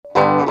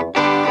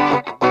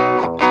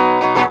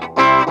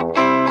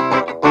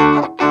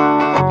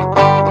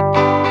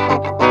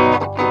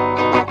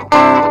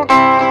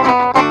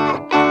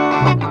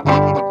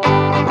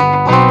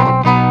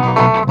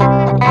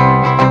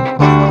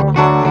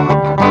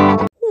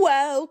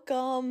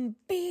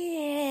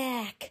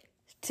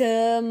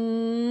to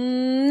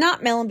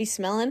not Melon Be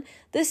Smellin'.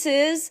 This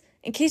is,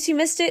 in case you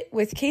missed it,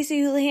 with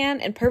Casey Houlihan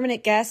and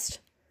permanent guest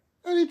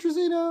Eddie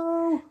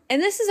Trizzino.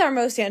 And this is our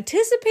most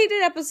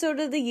anticipated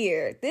episode of the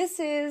year. This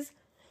is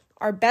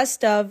our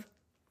best of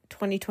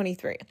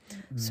 2023.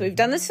 So we've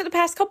done this for the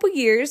past couple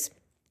years,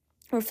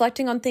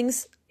 reflecting on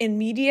things in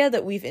media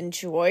that we've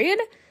enjoyed.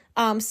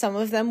 Some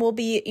of them will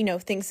be,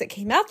 things that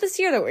came out this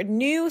year that were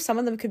new. Some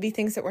of them could be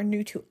things that were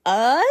new to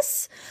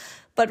us.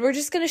 But we're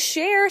just going to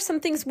share some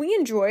things we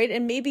enjoyed,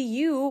 and maybe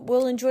you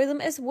will enjoy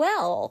them as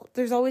well.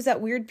 There's always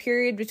that weird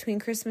period between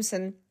Christmas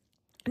and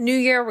New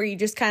Year where you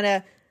just kind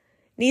of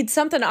need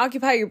something to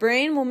occupy your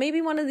brain. Well, maybe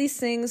one of these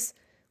things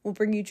will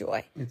bring you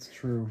joy. It's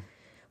true.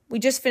 We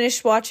just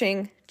finished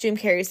watching Jim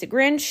Carrey's The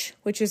Grinch,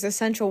 which is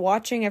essential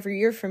watching every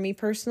year for me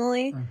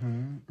personally.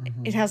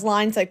 It has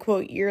lines I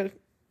quote year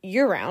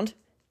round.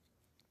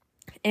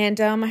 And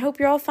I hope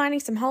you're all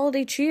finding some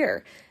holiday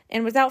cheer.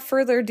 And without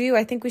further ado,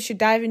 I think we should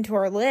dive into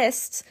our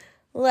lists.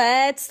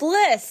 Let's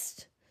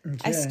list.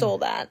 Okay. I stole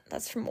that.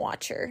 That's from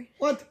Watcher.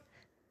 What?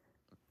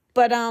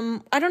 But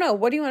I don't know.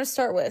 What do you want to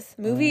start with?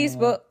 Movies?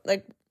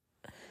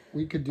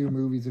 We could do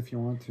movies if you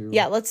want to.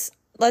 Yeah, let's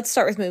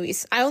start with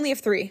movies. I only have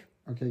 3.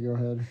 Okay, go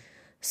ahead.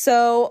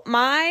 So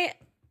my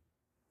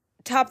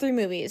top 3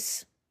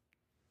 movies,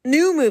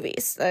 new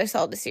movies that I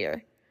saw this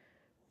year,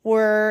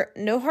 were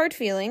No Hard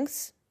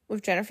Feelings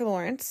with Jennifer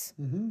Lawrence,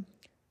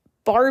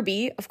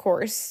 Barbie, of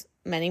course.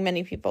 Many,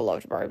 many people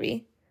loved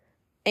Barbie,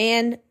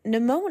 and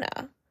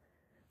Nimona,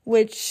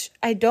 which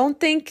I don't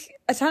think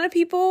a ton of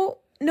people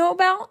know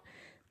about.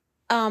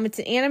 It's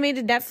an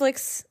animated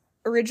Netflix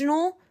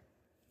original,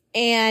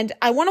 and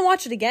I want to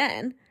watch it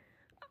again.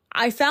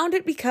 I found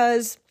it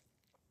because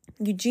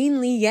Eugene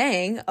Lee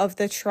Yang of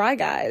the Try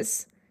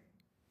Guys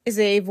is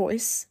a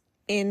voice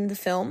in the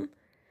film.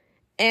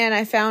 And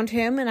I found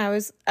him and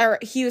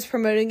he was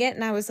promoting it,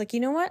 and I was like, you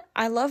know what?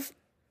 I love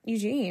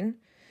Eugene.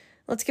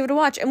 Let's give it a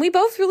watch. And we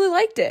both really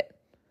liked it.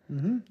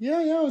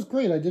 Yeah, it was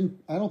great. I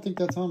don't think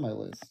that's on my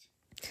list.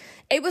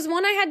 It was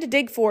one I had to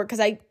dig for because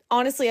I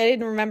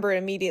didn't remember it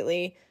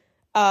immediately.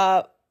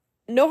 No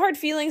Hard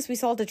Feelings, we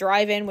saw at the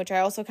drive-in, which I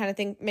also kind of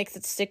think makes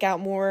it stick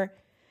out more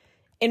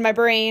in my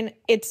brain.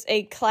 It's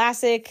a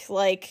classic,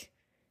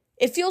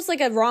 it feels like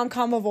a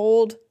rom-com of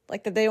old,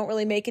 that they don't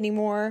really make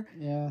anymore.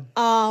 Yeah.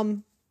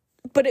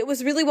 But it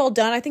was really well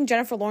done. I think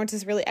Jennifer Lawrence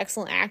is a really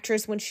excellent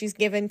actress when she's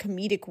given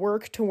comedic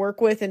work to work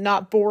with and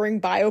not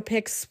boring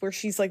biopics where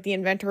she's the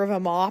inventor of a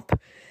mop.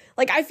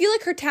 I feel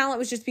like her talent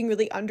was just being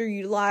really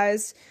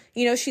underutilized.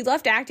 She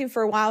left acting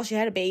for a while. She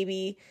had a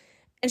baby.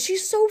 And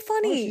she's so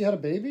funny. Oh, she had a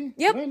baby?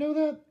 Yep. Did I know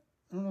that?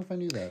 I don't know if I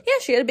knew that. Yeah,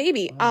 she had a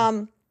baby.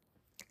 Wow.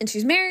 And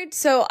she's married.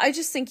 So I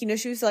just think,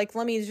 she was like,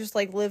 let me just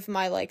live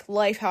my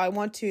life how I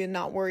want to and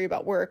not worry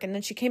about work. And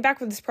then she came back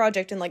with this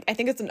project, and I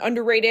think it's an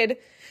underrated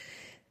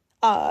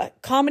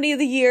comedy of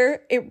the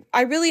year.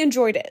 I really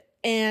enjoyed it,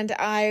 and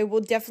I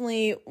will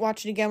definitely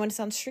watch it again when it's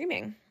on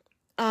streaming.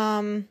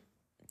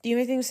 Do you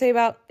have anything to say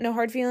about No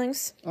Hard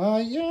Feelings? Yeah,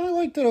 I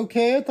liked it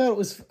okay. I thought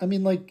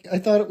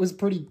it was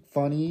pretty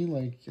funny.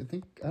 I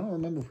don't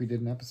remember if we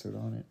did an episode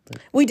on it. But...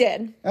 We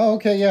did. Oh,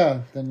 okay,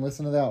 yeah. Then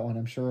listen to that one.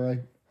 I'm sure I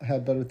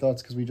had better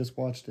thoughts because we just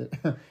watched it.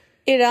 I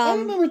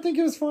remember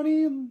thinking it was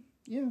funny, and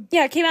yeah.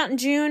 Yeah, it came out in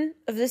June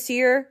of this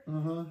year.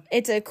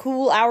 It's a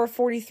cool hour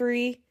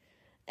 43.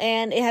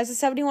 And it has a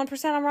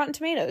 71% on Rotten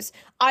Tomatoes.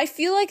 I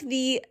feel like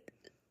the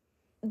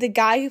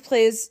guy who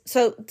plays...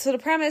 So the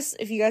premise,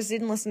 if you guys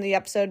didn't listen to the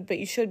episode, but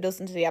you should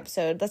listen to the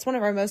episode. That's one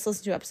of our most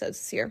listened to episodes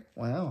this year.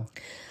 Wow.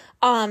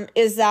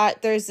 Is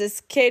that there's this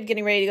kid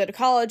getting ready to go to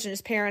college, and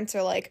his parents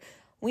are like,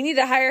 we need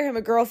to hire him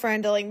a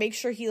girlfriend to, make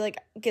sure he,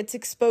 gets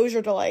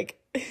exposure to,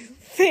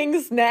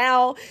 things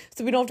now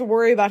so we don't have to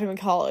worry about him in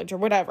college or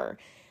whatever.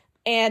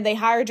 And they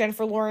hire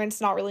Jennifer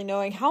Lawrence, not really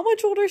knowing how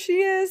much older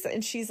she is.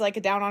 And she's a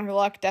down on her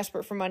luck,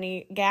 desperate for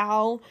money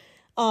gal.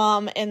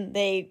 And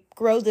they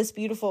grow this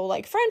beautiful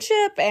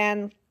friendship,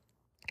 and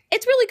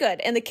it's really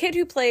good. And the kid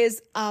who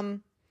plays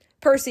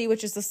Percy,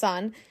 which is the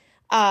son,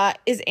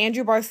 is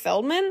Andrew Barth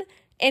Feldman.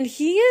 And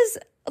he is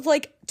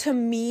to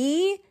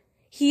me,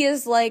 he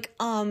is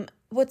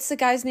what's the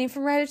guy's name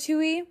from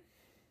Ratatouille?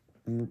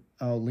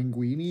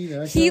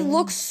 Linguini? He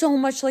looks so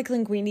much like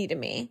Linguini to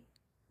me.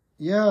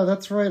 Yeah,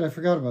 that's right. I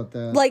forgot about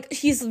that.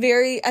 He's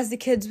very, as the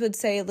kids would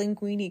say,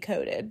 linguini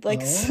coated.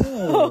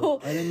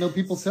 So... I didn't know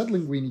people said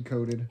linguini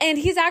coated. And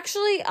he's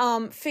actually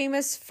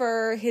famous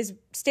for his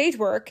stage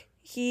work.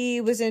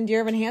 He was in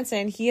Dear Evan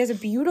Hansen. He has a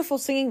beautiful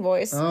singing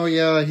voice. Oh,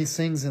 yeah, he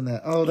sings in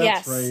that. Oh,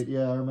 that's right.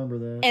 Yeah, I remember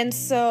that. And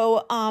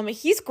so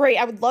he's great.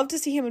 I would love to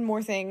see him in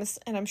more things,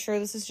 and I'm sure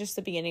this is just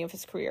the beginning of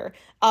his career.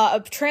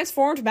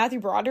 Transformed, Matthew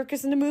Broderick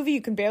is in the movie.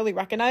 You can barely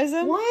recognize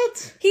him.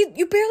 What?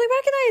 You barely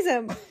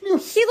recognize him.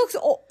 He looks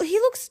old.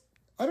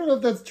 I don't know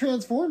if that's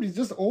transformed. He's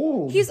just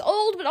old. He's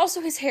old, but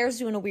also his hair's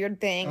doing a weird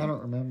thing. I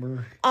don't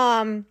remember.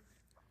 But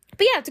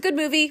yeah, it's a good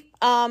movie.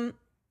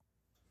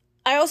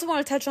 I also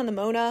want to touch on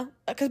Nimona,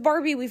 because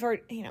Barbie, we've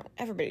already,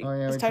 everybody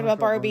has talked about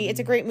Barbie. It's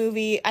a great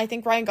movie. I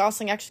think Ryan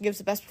Gosling actually gives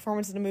the best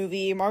performance in the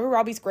movie. Margot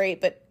Robbie's great,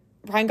 but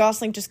Ryan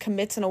Gosling just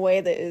commits in a way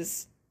that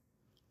is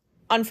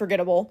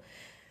unforgettable.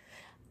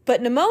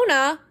 But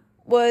Nimona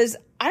was,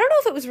 I don't know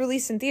if it was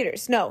released in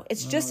theaters. No,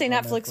 it's just a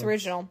Netflix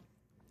original.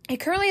 It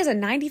currently has a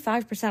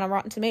 95% on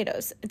Rotten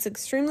Tomatoes. It's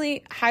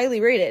extremely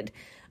highly rated.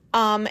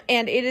 And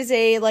it is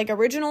a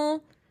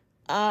original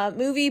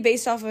movie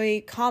based off of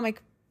a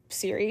comic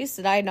series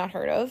that I had not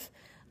heard of,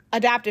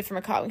 adapted from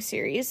a comic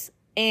series.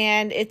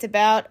 And it's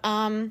about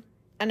a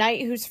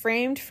knight who's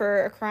framed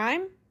for a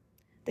crime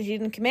that he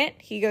didn't commit.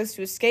 He goes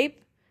to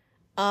escape.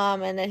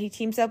 And then he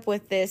teams up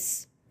with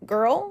this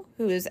girl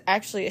who is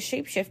actually a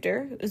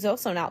shapeshifter, who's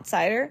also an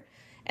outsider.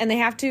 And they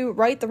have to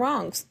right the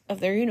wrongs of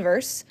their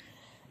universe.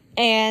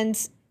 And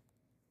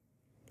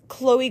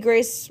Chloe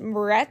Grace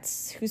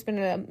Moretz, who's been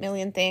in a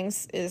million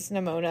things, is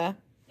Nimona.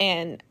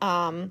 And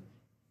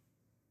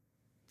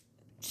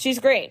she's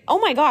great. Oh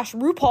my gosh,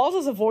 RuPaul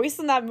does a voice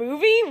in that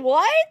movie?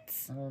 What?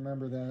 I don't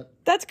remember that.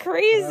 That's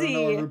crazy.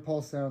 I don't know what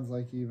RuPaul sounds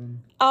like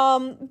even.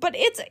 But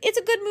it's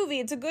a good movie.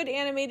 It's a good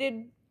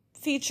animated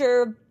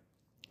feature.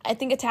 I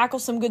think it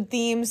tackles some good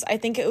themes. I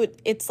think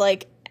it's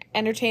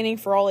entertaining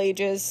for all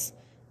ages.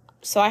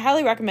 So I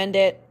highly recommend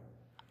it.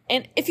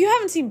 And if you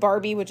haven't seen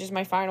Barbie, which is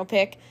my final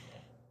pick,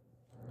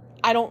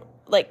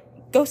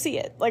 go see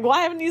it.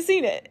 Why haven't you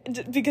seen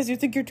it? Because you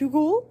think you're too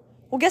cool?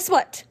 Well, guess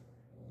what?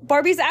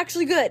 Barbie's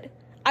actually good.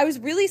 I was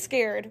really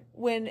scared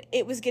when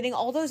it was getting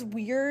all those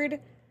weird,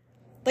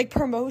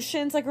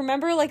 promotions.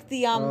 Remember,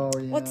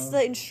 what's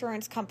the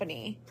insurance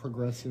company?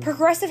 Progressive.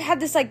 Progressive had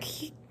this,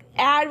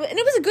 ad, and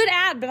it was a good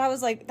ad, but I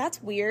was like,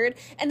 that's weird.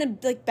 And then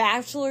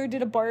Bachelor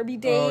did a Barbie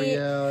date. Oh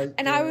yeah.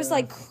 And I was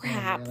like,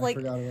 crap. Oh,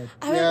 man,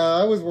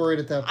 I was worried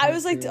at that point. I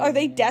was like, are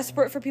they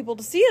desperate for people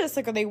to see this?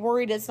 Are they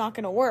worried it's not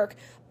gonna work?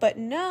 But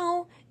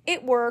no,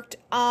 it worked.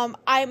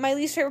 My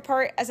least favorite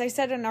part, as I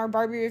said in our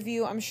Barbie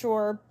review, I'm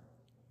sure,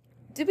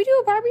 did we do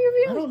a Barbie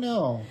review? I don't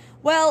know.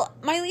 Well,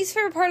 my least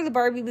favorite part of the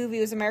Barbie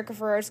movie was America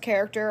Ferrera's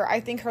character.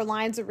 I think her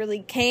lines are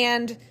really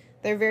canned.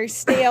 They're very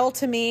stale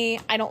to me.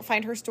 I don't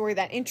find her story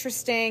that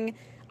interesting.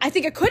 I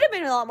think it could have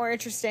been a lot more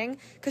interesting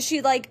because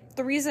she,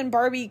 the reason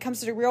Barbie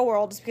comes to the real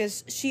world is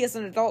because she, as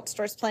an adult,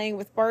 starts playing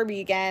with Barbie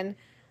again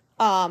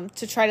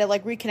to try to,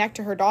 reconnect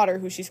to her daughter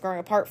who she's growing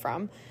apart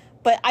from.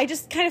 But I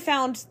just kind of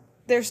found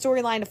their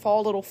storyline to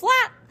fall a little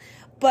flat.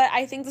 But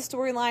I think the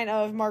storyline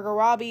of Margot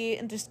Robbie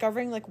and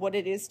discovering, what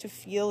it is to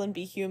feel and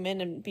be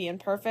human and be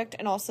imperfect,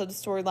 and also the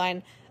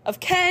storyline of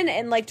Ken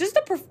and, just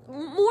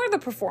more the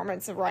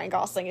performance of Ryan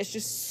Gosling is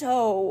just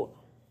so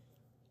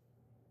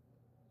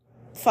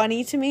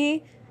funny to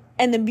me.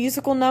 And the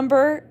musical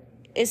number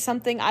is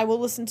something I will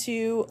listen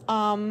to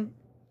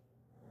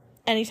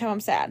anytime I'm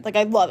sad.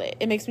 I love it.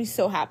 It makes me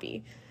so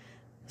happy.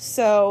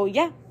 So,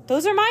 yeah.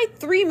 Those are my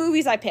 3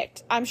 movies I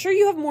picked. I'm sure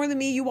you have more than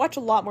me. You watch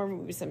a lot more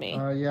movies than me.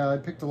 Yeah, I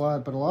picked a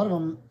lot, but a lot of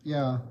them,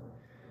 yeah.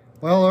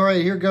 Well, all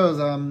right, here goes.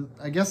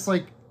 I guess,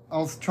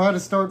 I'll try to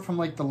start from,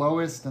 the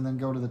lowest and then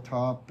go to the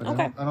top. But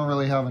okay. I don't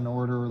really have an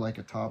order, a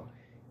top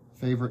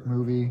favorite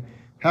movie.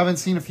 Haven't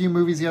seen a few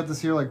movies yet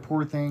this year, like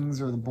Poor Things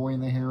or The Boy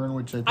and the Heron,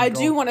 which I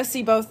do want to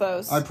see both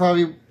those. I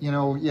probably,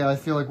 I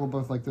feel like we'll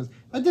both like this.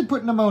 I did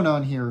put Nimona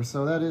on here,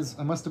 so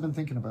I must have been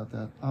thinking about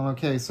that.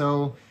 Okay,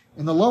 so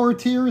in the lower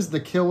tier is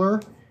The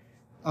Killer.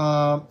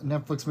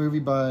 Netflix movie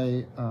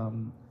by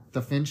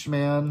the Finch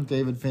man,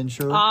 David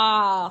Fincher.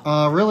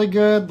 Really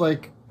good.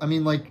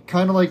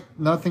 Kind of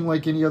nothing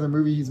like any other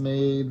movie he's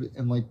made,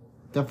 and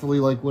definitely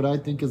what I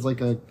think is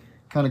a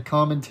kind of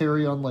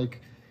commentary on the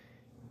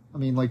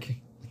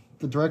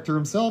director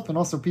himself, and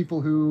also people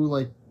who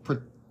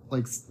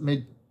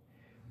make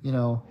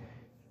who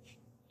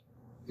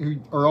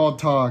are all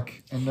talk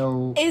and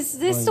know. Is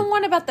this the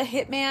one about the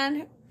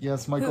hitman?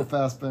 Yes, Michael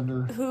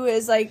Fassbender. Who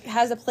is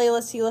has a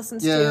playlist he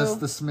listens to. Yes,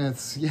 The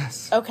Smiths,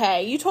 yes.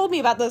 Okay, you told me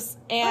about this,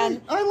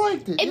 and I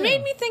liked it. It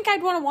made me think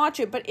I'd want to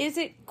watch it, but is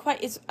it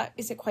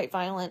quite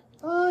violent?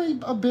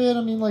 A bit.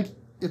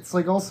 It's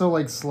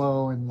also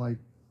slow and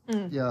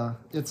yeah.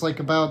 It's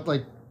about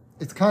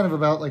it's kind of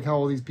about how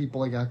all these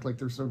people act like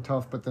they're so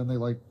tough, but then they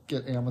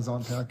get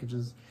Amazon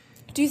packages.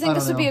 Do you think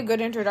this would be a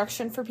good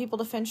introduction for people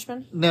to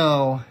Finchman?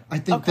 No, I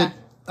think that.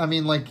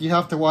 You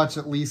have to watch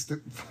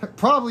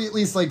probably at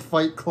least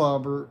Fight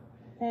Club or,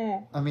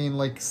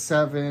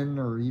 Seven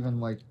or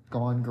even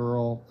Gone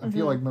Girl. I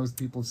feel like most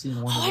people have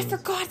seen one of those. I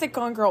forgot that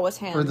Gone Girl was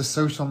him. Or The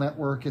Social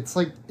Network. It's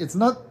it's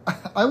not,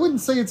 I wouldn't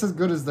say it's as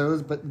good as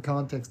those, but in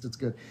context it's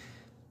good.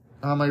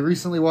 I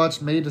recently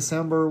watched May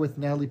December with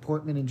Natalie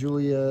Portman and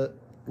Juliet.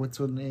 What's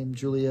her name?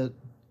 Juliet.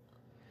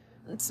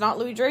 It's not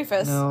Louis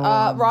Dreyfus.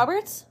 No,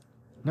 Roberts?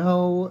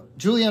 No,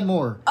 Julianne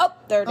Moore. Oh,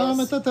 there it is.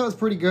 I thought that was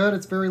pretty good.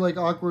 It's very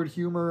awkward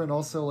humor and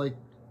also I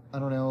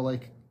don't know.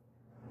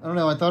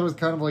 I thought it was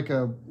kind of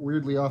a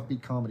weirdly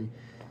offbeat comedy.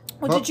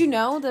 Well, did you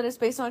know that it's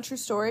based on a true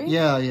story?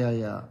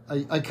 Yeah.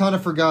 I kind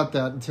of forgot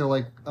that until,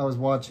 like, I was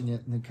watching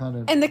it, and it kind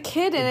of... And the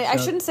kid in it, I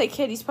shouldn't say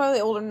kid, he's probably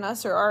older than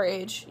us or our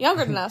age.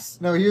 Younger than us.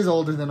 No, he is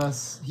older than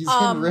us. He's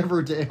in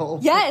Riverdale.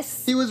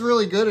 Yes. He was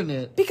really good in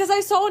it. Because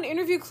I saw an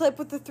interview clip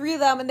with the three of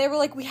them, and they were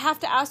like, we have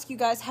to ask you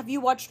guys, have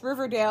you watched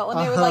Riverdale? And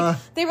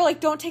they were like,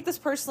 don't take this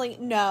personally.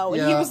 No.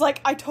 And he was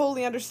like, I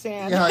totally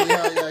understand.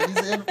 Yeah.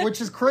 He's in,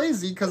 which is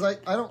crazy, because I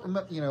don't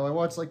remember, I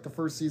watched, like, the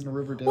first season of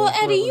Riverdale. Well,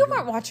 Eddie, you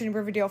weren't watching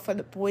Riverdale for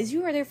the boys.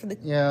 You were there for the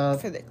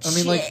chicks. I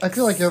mean, like, I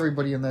feel like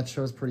everybody in that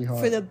show is pretty hot.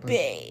 For the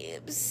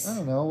babes. I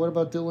don't know. What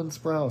about Dylan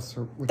Sprouse?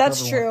 Or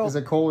That's true. Is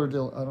it Cole or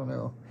Dylan? I don't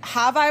know.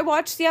 Have I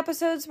watched the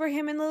episodes where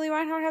him and Lily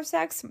Reinhardt have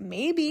sex?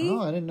 Maybe.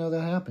 Oh, I didn't know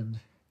that happened.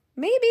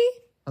 Maybe.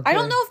 Okay. I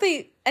don't know if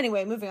they...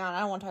 Anyway, moving on.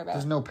 I don't want to talk about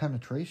There's no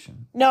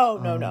penetration. No.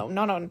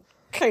 Not on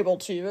cable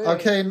TV.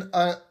 Okay,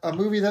 a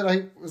movie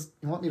that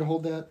you want me to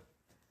hold that?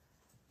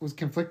 Was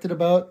conflicted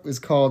about is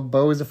called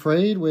Beau is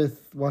Afraid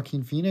with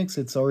Joaquin Phoenix.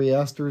 It's Ari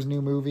Aster's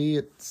new movie.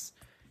 It's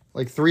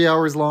like 3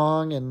 hours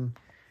long, and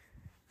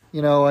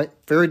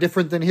very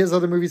different than his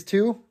other movies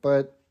too,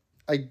 but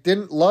I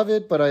didn't love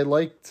it, but I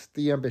liked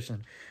the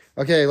ambition.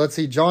 Okay, let's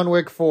see. John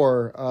Wick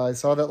 4. I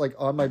saw that like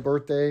on my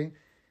birthday.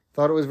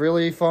 Thought it was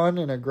really fun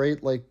and a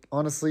great,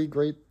 honestly,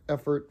 great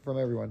effort from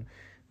everyone.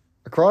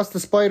 Across the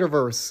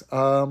Spider-Verse.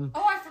 I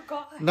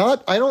forgot.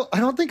 I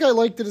don't think I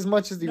liked it as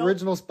much as the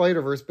original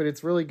Spider-Verse, but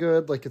it's really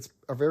good. Like, it's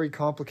a very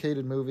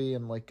complicated movie,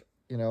 and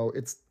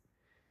it's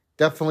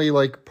definitely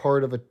like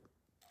part of a,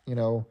 I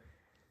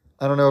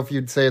don't know if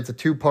you'd say it's a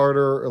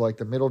two-parter or like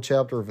the middle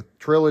chapter of a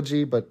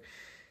trilogy, but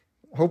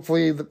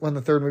hopefully when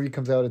the third movie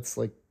comes out, it's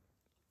like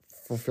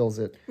fulfills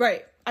it.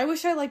 Right. I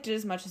wish I liked it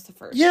as much as the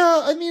first.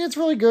 Yeah, I mean, it's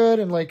really good,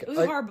 and like... It was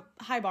a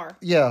high bar.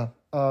 Yeah.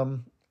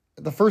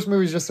 The first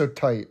movie is just so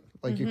tight.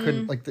 Like, you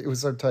couldn't... Like, it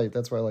was so tight.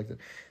 That's why I liked it.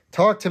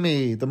 Talk to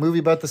Me, the movie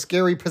about the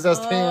scary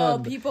possessed hand. Oh,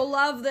 people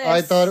love this.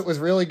 I thought it was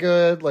really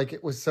good. Like,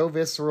 it was so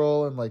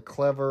visceral and, like,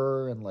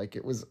 clever, and, like,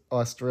 it was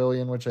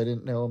Australian, which I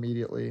didn't know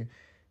immediately.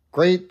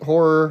 Great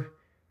horror.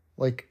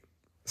 Like,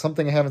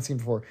 something I haven't seen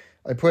before.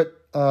 I put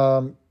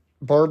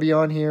Barbie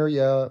on here.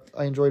 Yeah,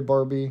 I enjoyed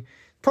Barbie.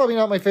 Probably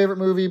not my favorite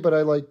movie, but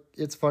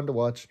it's fun to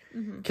watch.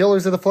 Mm-hmm.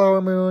 Killers of the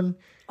Flower Moon.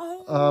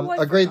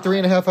 A great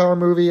 3.5 hour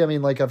movie. I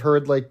mean, like, I've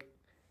heard, like,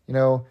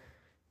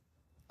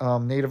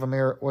 Native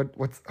American,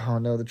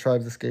 the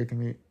tribe's escaping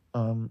me.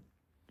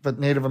 But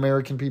Native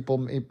American people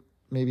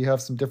maybe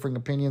have some differing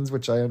opinions,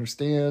 which I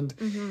understand.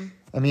 Mm-hmm.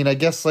 I mean, I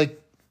guess,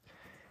 like,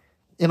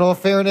 in all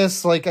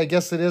fairness, like, I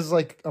guess it is,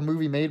 like, a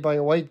movie made by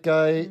a white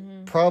guy.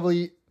 Mm-hmm.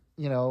 Probably,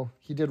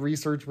 he did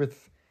research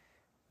with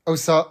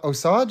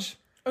Osage.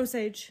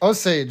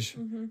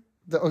 Mm-hmm.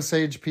 The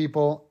Osage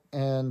people,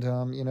 and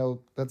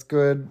that's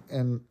good.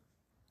 And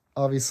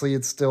obviously,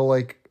 it's still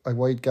like a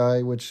white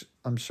guy, which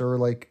I'm sure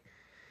like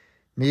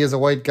me as a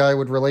white guy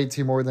would relate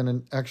to more than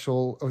an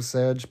actual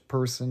Osage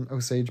person.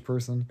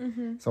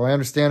 Mm-hmm. So I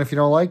understand if you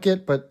don't like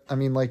it, but I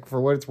mean, like, for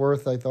what it's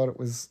worth, I thought it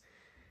was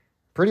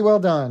pretty well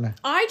done.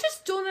 I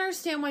just don't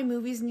understand why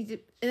movies need to.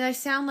 And I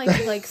sound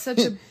like such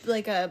a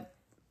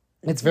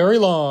It's very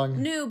long.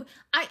 Noob.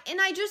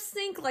 I just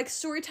think like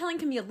storytelling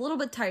can be a little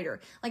bit tighter.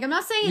 Like, I'm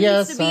not saying it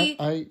needs to be.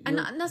 I'm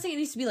not saying it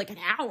needs to be like an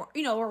hour,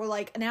 or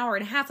like an hour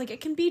and a half. Like, it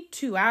can be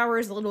 2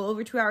 hours, a little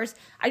over 2 hours.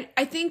 I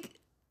think.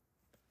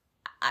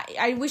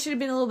 I wish it had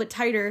been a little bit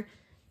tighter.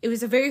 It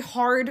was a very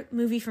hard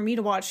movie for me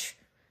to watch.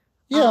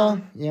 Yeah.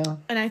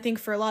 And I think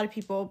for a lot of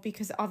people,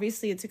 because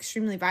obviously it's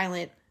extremely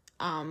violent.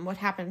 What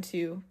happened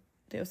to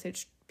the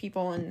Osage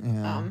people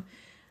and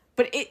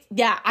But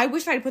I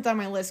wish I'd put that on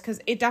my list, because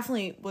it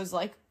definitely was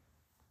like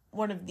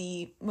one of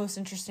the most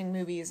interesting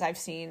movies I've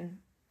seen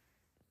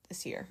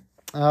this year.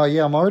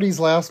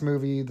 Marty's last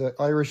movie, The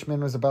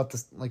Irishman, was about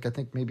this, like, I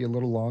think maybe a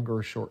little longer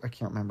or short, I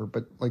can't remember,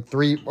 but like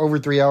over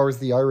 3 hours,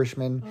 The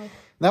Irishman. Oh. And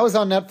that was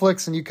on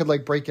Netflix, and you could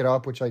like break it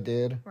up, which I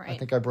did. Right. I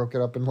think I broke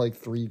it up in like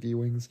 3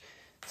 viewings.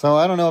 So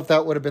I don't know if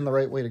that would have been the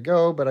right way to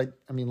go, but I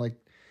mean, like,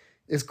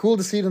 it's cool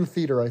to see it in the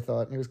theater, I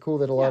thought. And it was cool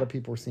that a lot of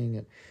people were seeing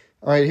it.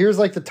 All right, here's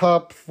like the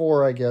top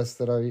 4, I guess,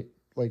 that I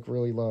like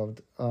really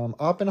loved.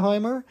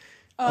 Oppenheimer.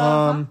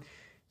 Yeah,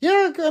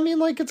 I mean,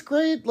 like, it's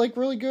great, like,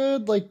 really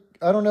good. Like,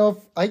 I don't know if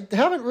I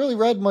haven't really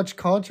read much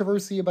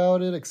controversy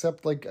about it,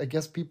 except like I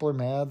guess people are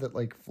mad that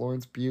like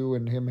Florence Pugh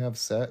and him have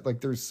set,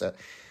 like, there's set.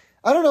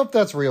 I don't know if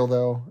that's real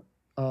though.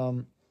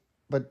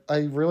 But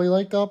I really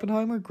liked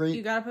Oppenheimer. Great.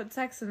 You gotta put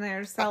sex in there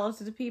to sell it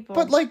to the people.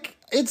 But like,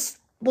 it's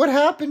what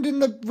happened in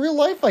the real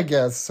life, I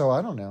guess. So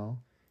I don't know.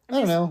 I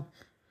don't know.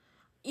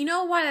 You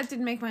know why that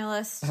didn't make my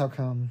list? How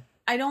come?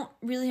 I don't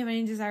really have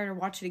any desire to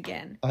watch it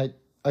again.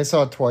 I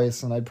saw it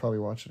twice, and I'd probably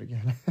watch it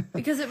again.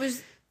 Because it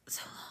was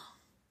so long.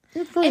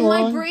 It's pretty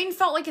long. My brain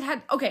felt like it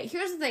had... Okay,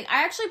 here's the thing.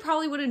 I actually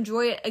probably would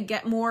enjoy it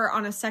again more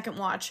on a second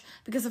watch,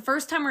 because the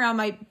first time around,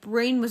 my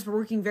brain was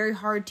working very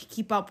hard to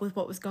keep up with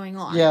what was going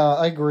on. Yeah,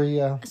 I agree,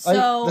 yeah.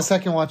 So the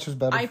second watch was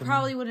better I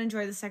probably would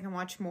enjoy the second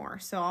watch more,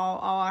 so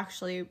I'll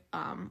actually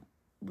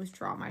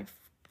withdraw my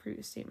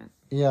previous statement.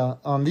 Yeah,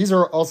 these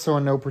are also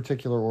in no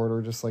particular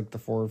order, just like the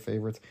 4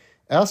 favorites.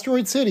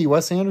 Asteroid City,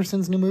 Wes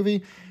Anderson's new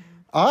movie.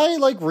 I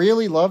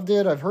really loved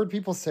it. I've heard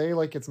people say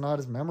it's not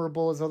as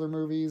memorable as other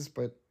movies,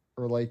 but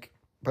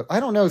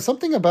I don't know,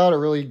 something about it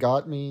really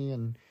got me.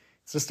 And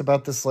it's just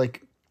about this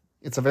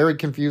it's a very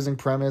confusing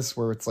premise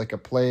where it's a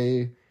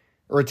play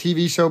or a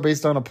TV show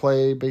based on a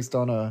play based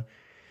on a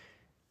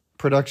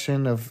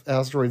production of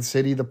Asteroid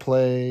City, the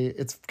play.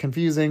 It's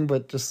confusing,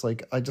 but just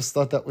I just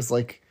thought that was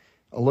a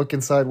look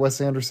inside Wes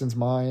Anderson's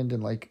mind,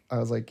 and I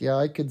was yeah,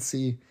 I could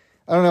see.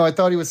 I don't know. I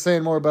thought he was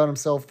saying more about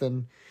himself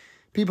than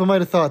people might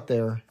have thought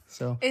there.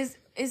 So is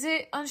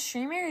it on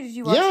streaming or did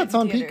you watch it? Yeah, it's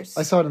on Peacock. theaters?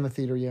 I saw it in the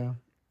theater. Yeah.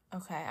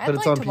 Okay, I'd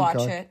like to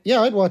watch it.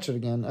 Yeah, I'd watch it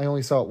again. I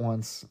only saw it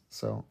once,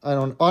 so I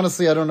don't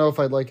know if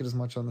I'd like it as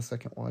much on the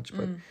second watch,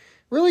 but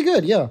really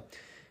good. Yeah.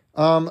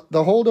 The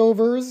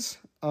Holdovers.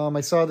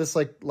 I saw this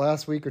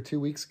last week or 2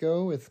 weeks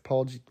ago with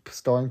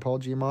starring Paul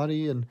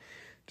Giamatti, and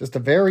just a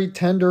very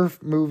tender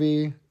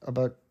movie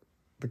about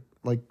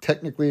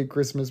technically a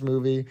Christmas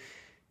movie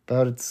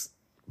about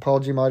Paul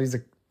Giamatti's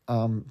a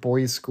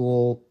boys'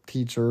 school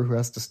teacher who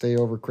has to stay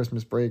over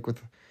Christmas break with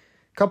a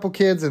couple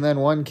kids and then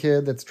one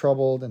kid that's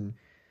troubled, and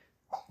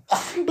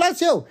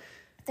bless you.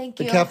 Thank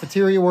you. The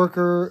cafeteria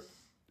worker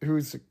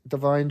who's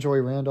Divine Joy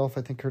Randolph,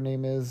 I think her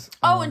name is.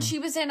 And she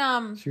was in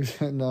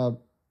that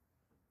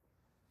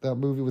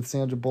movie with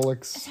Sandra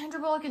Bullock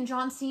and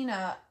John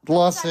Cena.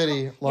 Lost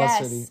City.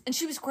 And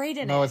she was great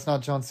in it. No, it's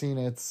not John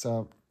Cena. It's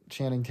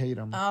Channing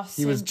Tatum. Oh,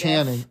 he was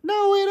Channing.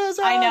 No, it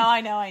isn't.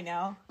 I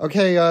know.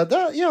 Okay,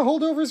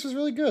 Holdovers was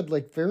really good.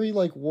 Very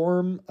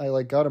warm.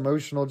 I got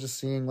emotional just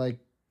seeing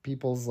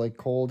people's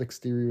cold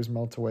exteriors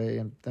melt away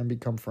and then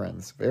become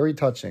friends. Very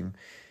touching.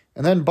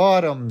 And then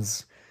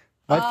Bottoms.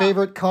 My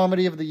favorite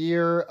comedy of the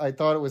year. I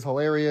thought it was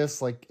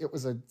hilarious. It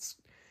was a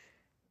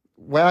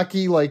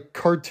wacky,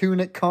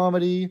 cartoonic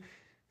comedy.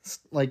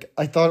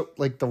 I thought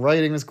the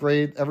writing was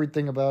great.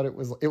 Everything about it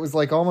was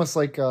almost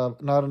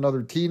not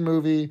another teen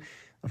movie,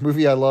 a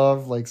movie I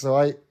love.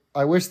 So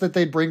I wish that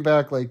they'd bring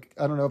back I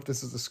don't know if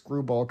this is a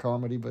screwball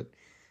comedy, but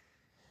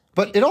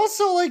it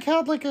also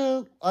had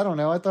a, I don't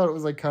know, I thought it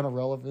was kind of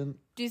relevant.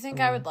 Do you think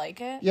I would like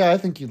it? Yeah, I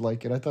think you'd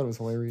like it. I thought it was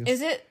hilarious.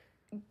 Is it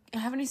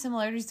have any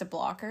similarities to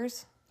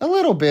Blockers? A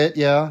little bit,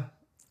 yeah.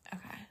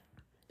 Okay.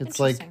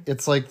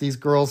 It's these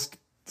girls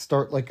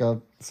start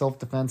a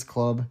self-defense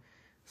club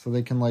so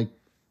they can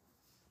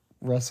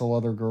wrestle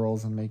other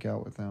girls and make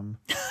out with them.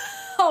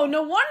 Oh,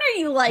 no wonder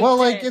you liked it.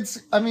 Well,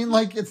 it's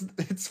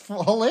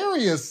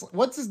hilarious.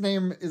 What's his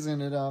name is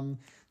in it?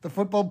 The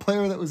football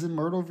player that was in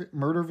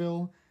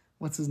Murderville.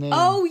 What's his name?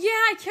 Oh, yeah,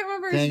 I can't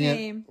remember his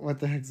name. What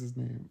the heck's his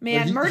name?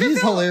 Man, Murderville.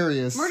 He's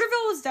hilarious.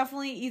 Murderville was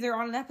definitely either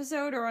on an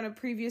episode or on a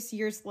previous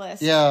year's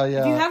list. Yeah.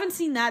 If you haven't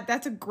seen that,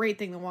 that's a great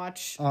thing to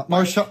watch.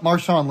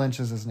 Marshawn Lynch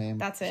is his name.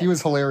 That's it. He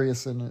was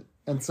hilarious in it.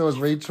 And so is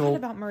Rachel. What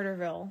about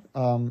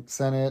Murderville?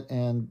 Sennett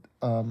and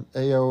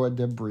Ayo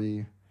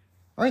Adebri.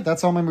 All right,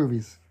 that's all my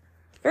movies.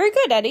 Very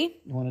good, Eddie.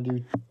 You want to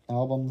do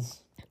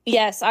albums?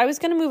 Yes, I was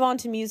going to move on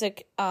to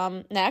music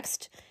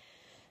next.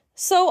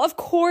 So, of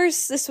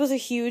course, this was a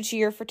huge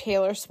year for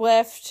Taylor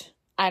Swift.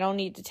 I don't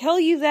need to tell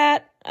you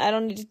that. I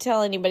don't need to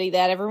tell anybody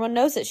that. Everyone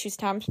knows that she's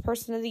Time's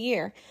Person of the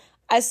Year.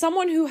 As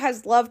someone who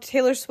has loved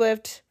Taylor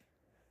Swift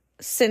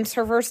since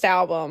her first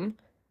album,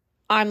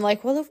 I'm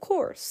well, of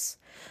course.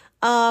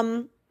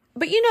 But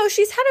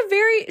she's had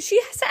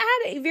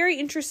a very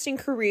interesting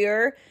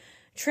career,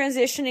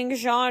 transitioning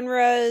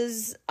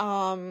genres,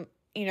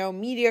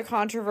 media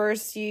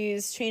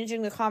controversies,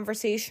 changing the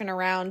conversation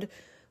around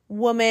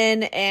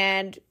women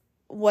and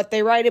what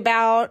they write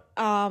about.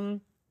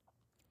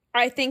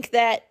 I think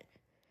that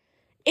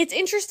it's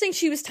interesting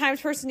she was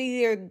Time's Person of the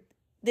Year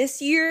this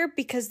year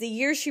because the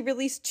year she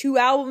released 2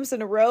 albums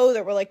in a row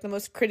that were the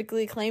most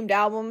critically acclaimed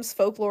albums,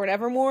 Folklore and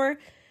Evermore.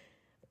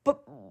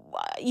 But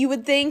you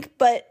would think,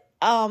 but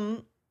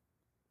that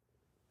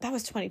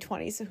was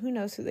 2020, so who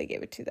knows who they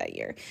gave it to that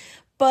year.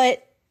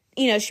 But,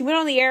 she went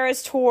on the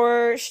Eras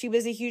tour. She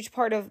was a huge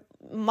part of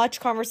much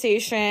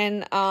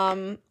conversation.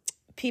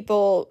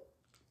 People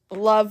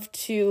love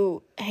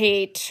to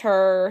hate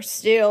her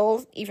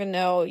still, even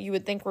though you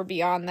would think we're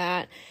beyond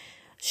that.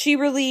 She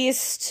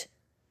released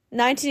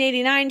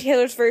 1989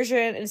 Taylor's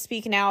version and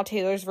Speak Now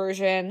Taylor's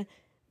version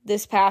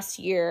this past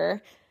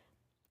year.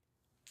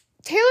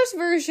 Taylor's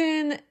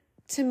version,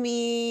 to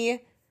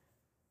me,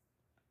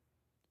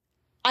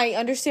 I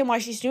understand why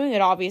she's doing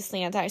it,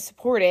 obviously, and I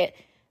support it.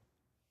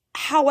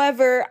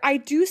 However, I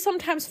do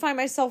sometimes find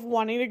myself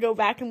wanting to go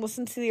back and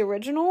listen to the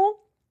original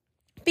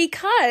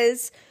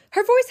because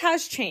her voice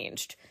has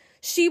changed.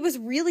 She was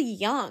really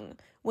young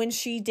when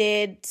she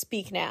did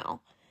Speak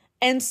Now.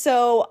 And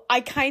so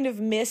I kind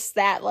of miss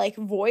that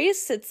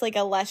voice. It's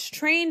a less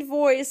trained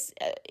voice.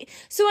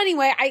 So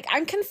anyway,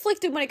 I'm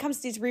conflicted when it comes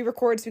to these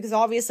re-records because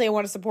obviously I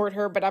want to support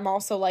her, but I'm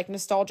also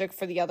nostalgic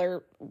for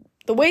the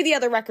way the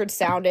other records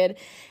sounded.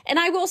 And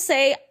I will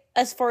say,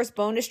 as far as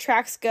bonus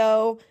tracks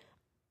go,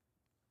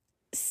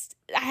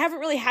 I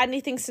haven't really had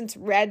anything since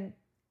Red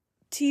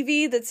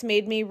TV that's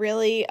made me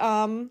really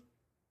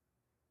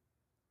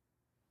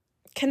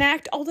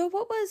connect. Although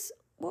what was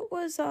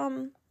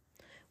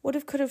Would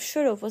have, could have,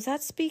 should have. Was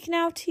that Speak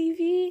Now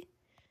TV?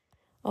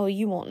 Oh,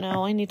 you won't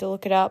know. I need to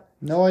look it up.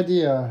 No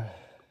idea.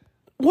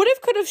 Would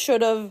have, could have,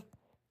 should have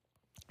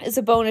is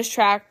a bonus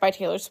track by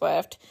Taylor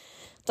Swift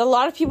that a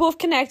lot of people have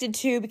connected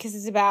to because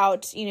it's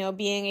about, you know,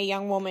 being a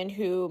young woman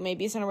who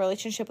maybe is in a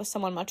relationship with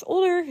someone much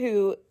older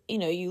who, you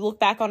know, you look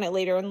back on it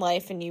later in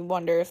life and you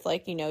wonder if,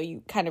 like, you know,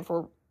 you kind of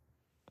were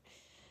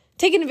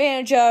taken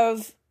advantage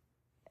of,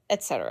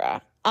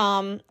 etc.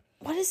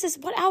 What is this?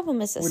 What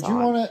album is this Would on? you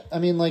want to, I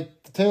mean,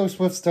 like, the Taylor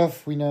Swift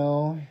stuff we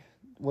know.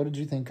 What did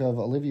you think of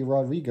Olivia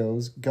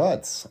Rodrigo's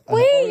Guts?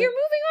 Wait, you're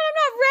moving on. I'm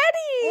not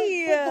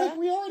ready. But, like,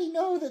 we already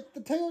know that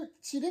the Taylor,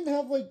 she didn't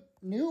have, like,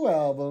 new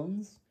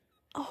albums.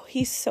 Oh,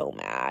 he's so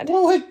mad.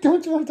 Well, like,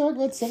 don't you want to talk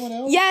about someone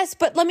else? Yes,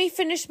 but let me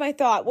finish my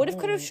thought. What If,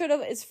 Could Have, Should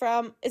Have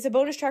is a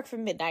bonus track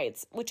from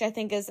Midnights, which I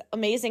think is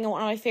amazing and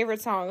one of my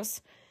favorite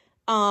songs.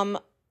 I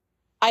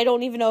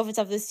don't even know if it's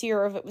of this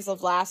year or if it was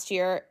of last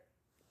year.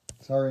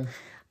 Sorry.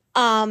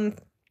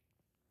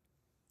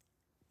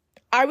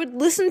 I would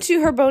listen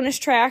to her bonus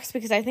tracks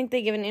because I think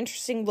they give an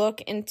interesting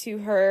look into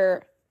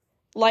her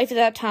life at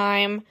that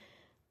time.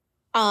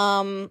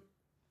 And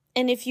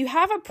if you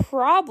have a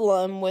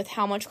problem with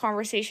how much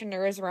conversation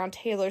there is around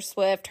Taylor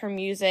Swift, her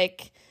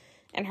music,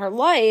 and her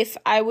life,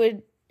 I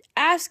would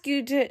ask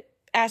you to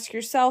ask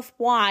yourself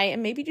why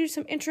and maybe do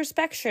some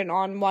introspection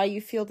on why you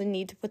feel the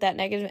need to put that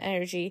negative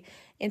energy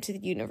into the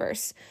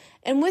universe.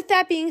 And with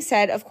that being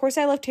said, of course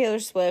I love Taylor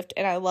Swift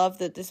and I love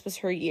that this was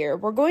her year.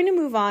 We're going to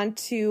move on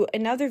to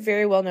another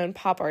very well-known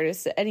pop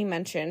artist that Eddie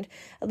mentioned,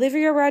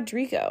 Olivia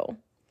Rodrigo.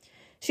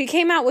 She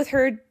came out with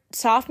her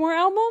sophomore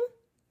album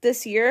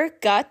this year,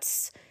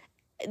 Guts.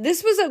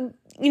 This was a,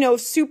 you know,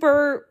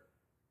 super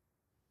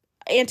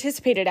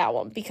anticipated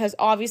album because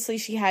obviously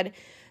she had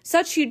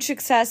such huge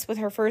success with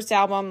her first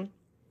album,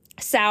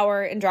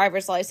 Sour and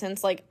Driver's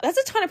License. Like, that's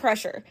a ton of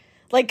pressure.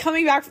 Like,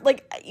 coming back,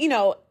 like, you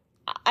know,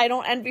 I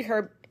don't envy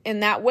her in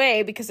that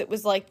way because it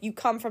was like you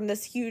come from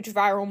this huge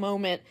viral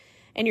moment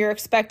and you're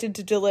expected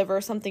to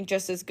deliver something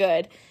just as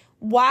good.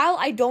 While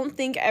I don't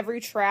think every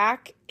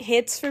track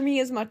hits for me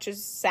as much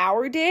as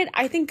Sour did,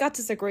 I think Guts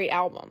is a great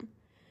album.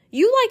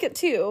 You like it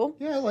too.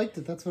 Yeah, I liked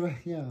it. That's what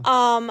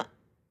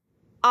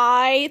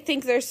I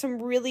think there's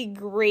some really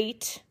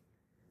great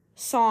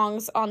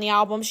songs on the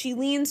album. She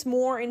leans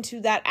more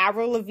into that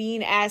Avril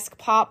Lavigne-esque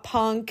pop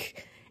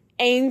punk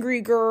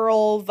angry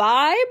girl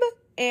vibe,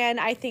 and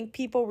I think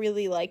people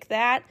really like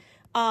that.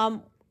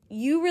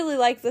 You really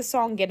like the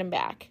song Get 'Em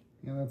Back.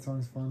 Yeah, that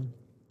song's fun.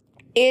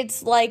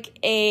 It's like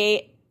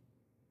a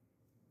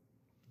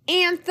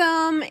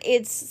anthem.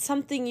 It's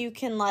something you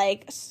can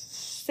like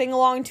sing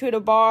along to at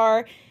a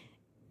bar.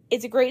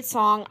 It's a great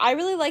song. I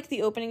really like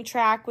the opening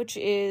track, which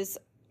is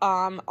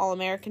All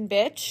American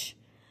Bitch.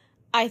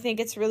 I think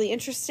it's really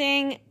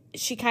interesting.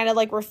 She kind of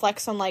like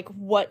reflects on like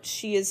what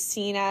she is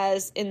seen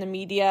as in the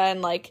media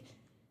and like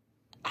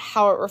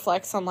how it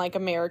reflects on like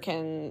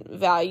American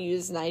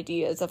values and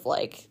ideas of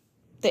like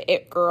the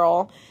it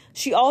girl.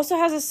 She also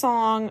has a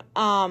song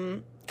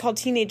called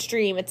Teenage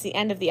Dream. It's the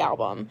end of the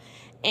album.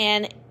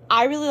 And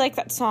I really like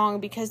that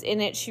song because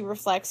in it she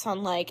reflects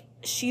on like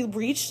she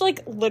reached like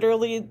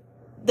literally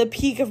the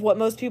peak of what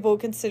most people would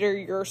consider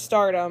your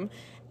stardom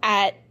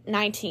at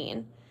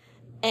 19.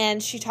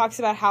 And she talks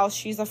about how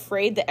she's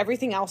afraid that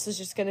everything else is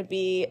just going to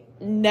be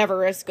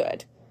never as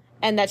good.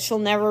 And that she'll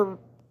never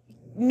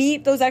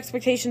meet those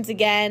expectations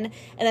again.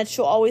 And that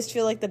she'll always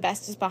feel like the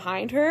best is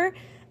behind her.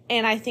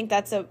 And I think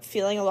that's a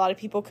feeling a lot of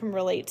people can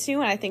relate to.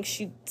 And I think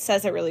she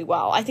says it really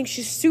well. I think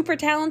she's super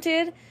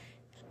talented.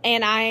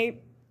 And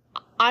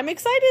I'm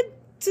excited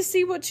to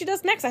see what she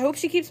does next. I hope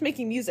she keeps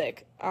making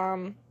music.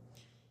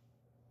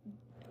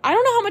 I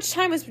don't know how much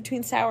time is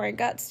between Sour and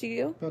Guts, do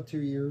you? About 2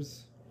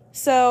 years.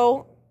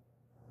 So,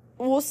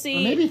 we'll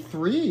see. Or maybe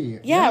 3.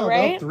 Yeah,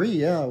 right? About 3,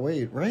 yeah.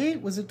 Wait,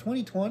 right? Was it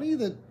 2020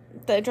 that...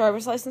 The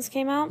Driver's License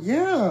came out?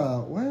 Yeah.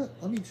 What?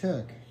 Let me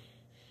check.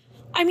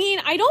 I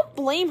mean, I don't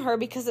blame her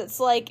because it's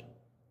like,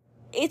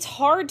 it's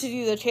hard to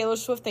do the Taylor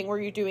Swift thing where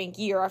you're doing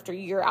year after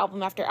year,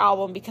 album after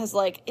album, because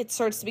like, it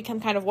starts to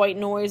become kind of white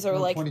noise or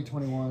like...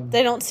 2021.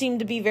 They don't seem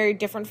to be very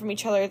different from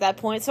each other at that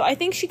point. So I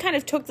think she kind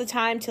of took the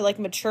time to like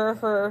mature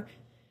her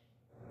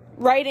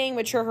writing,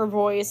 mature her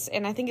voice,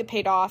 and I think it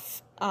paid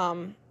off.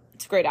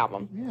 It's a great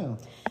album. Yeah.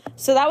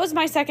 So that was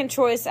my second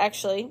choice,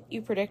 actually.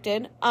 You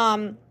predicted.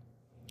 I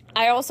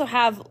also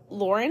have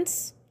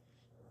Lawrence,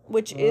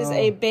 which is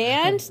a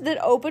band that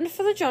opened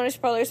for the Jonas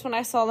Brothers when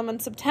I saw them in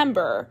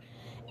September.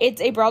 It's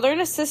a brother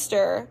and a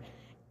sister.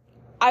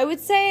 I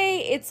would say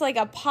it's like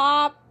a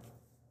pop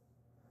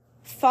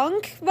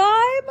funk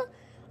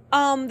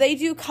vibe. They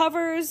do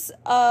covers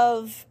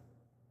of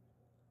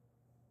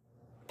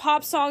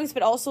pop songs,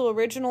 but also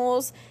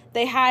originals.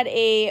 They had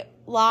a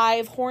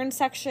live horn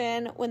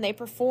section when they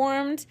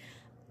performed.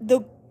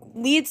 The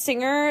lead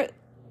singer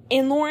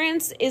in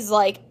Lawrence is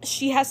like,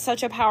 she has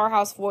such a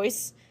powerhouse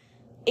voice.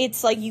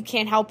 It's like you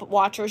can't help but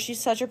watch her. She's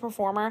such a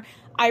performer.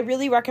 I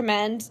really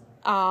recommend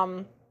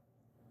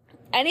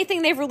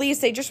anything they've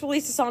released. They just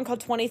released a song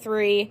called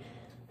 23,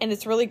 and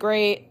it's really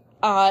great.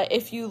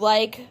 If you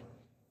like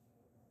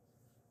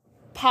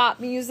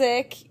pop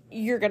music,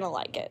 you're going to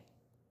like it.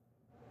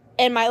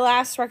 And my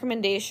last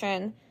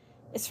recommendation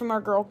is from our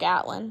girl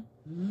Gatlin.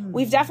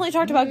 We've definitely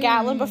talked about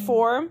Gatlin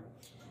before. Would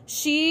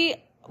you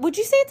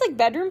say it's like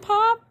bedroom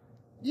pop?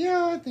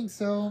 Yeah, I think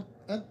so.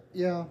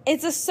 Yeah.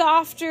 It's a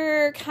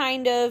softer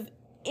kind of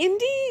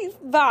indie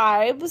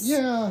vibes.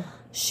 Yeah.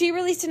 She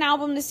released an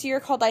album this year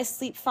called I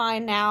Sleep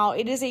Fine Now.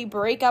 It is a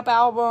breakup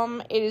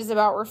album. It is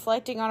about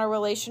reflecting on a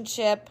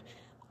relationship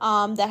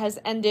that has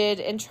ended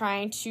and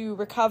trying to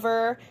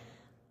recover.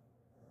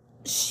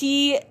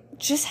 She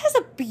just has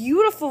a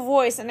beautiful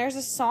voice, and there's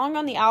a song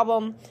on the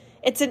album.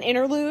 It's an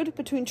interlude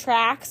between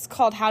tracks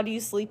called How Do You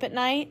Sleep at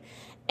Night?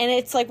 And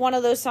it's like one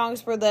of those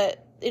songs where the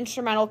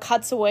instrumental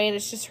cuts away and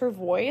it's just her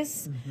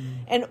voice.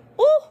 And,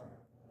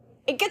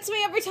 it gets me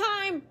every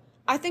time.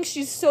 I think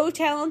she's so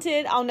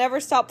talented. I'll never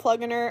stop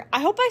plugging her.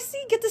 I hope I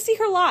get to see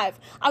her live.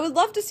 I would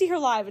love to see her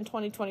live in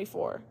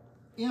 2024.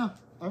 Yeah,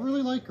 I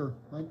really like her.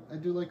 I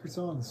do like her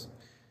songs.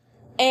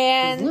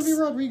 And does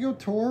Olivia Rodrigo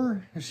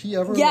tour? Has she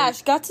ever? Yeah,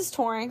 Guts is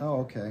touring.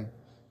 Oh, okay.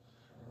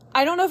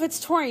 I don't know if it's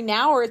touring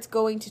now or it's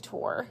going to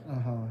tour.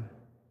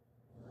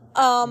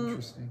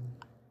 Interesting.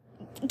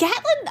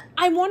 Gatlin,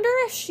 I wonder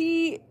if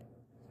she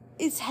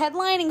is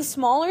headlining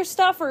smaller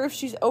stuff or if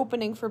she's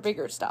opening for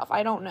bigger stuff.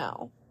 I don't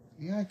know.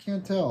 Yeah, I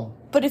can't tell.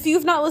 But if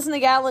you've not listened to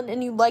Gatlin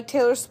and you like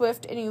Taylor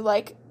Swift and you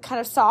like kind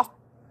of soft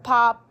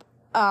pop,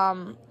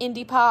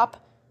 indie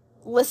pop,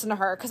 listen to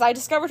her. Because I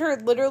discovered her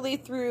literally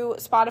through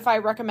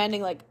Spotify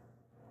recommending, like,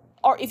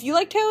 or if you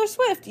like Taylor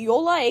Swift,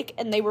 you'll like,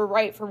 and they were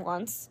right for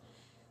once.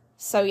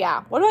 So,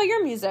 yeah. What about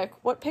your music?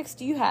 What picks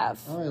do you have?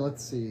 All right,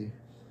 let's see.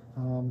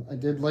 I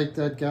did like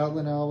that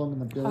Gatlin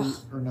album and the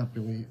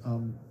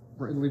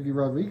Olivia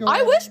Rodrigo I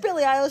album. wish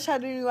Billie Eilish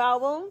had a new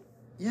album.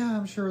 Yeah,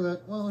 I'm sure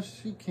that, well,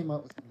 she came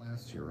out with it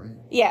last year, right?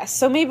 Yes,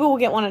 so maybe we'll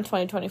get one in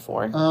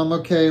 2024.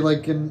 Okay,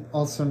 like, and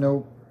also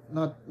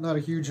not a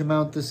huge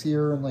amount this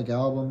year and like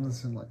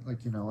albums and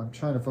like you know, I'm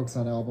trying to focus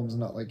on albums,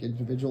 not like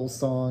individual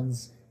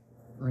songs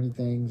or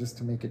anything, just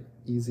to make it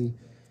easy.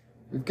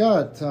 We've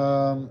got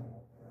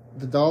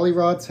the Dolly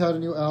Rots had a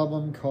new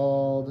album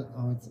called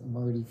I'm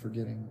already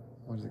forgetting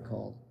what is it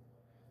called.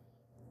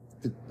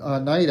 The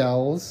Night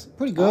Owls,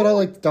 pretty good. I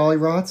like the Dolly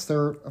Rots.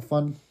 They're a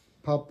fun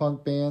pop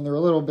punk band. They're a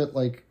little bit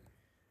like,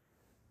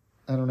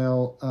 I don't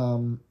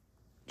know,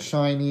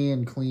 shiny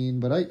and clean,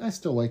 but I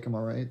still like them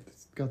all right.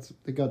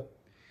 They got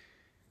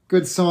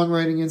good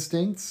songwriting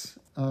instincts.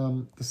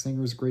 The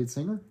singer's a great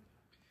singer.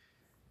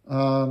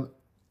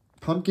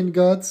 Pumpkin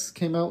Guts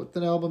came out with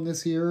an album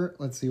this year.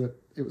 Let's see what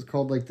it was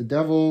called, like The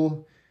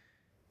Devil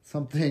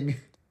something.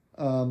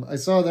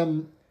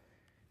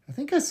 I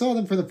think I saw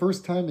them for the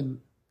first time in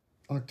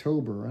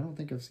October. I don't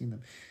think I've seen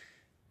them.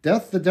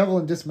 Death, the Devil,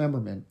 and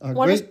Dismemberment.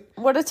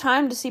 What a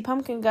time to see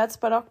Pumpkin Guts,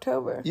 but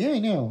October. Yeah, I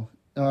know.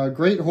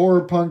 Great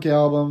horror punk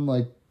album,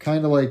 like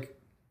kind of like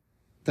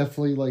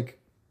definitely like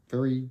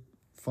very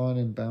fun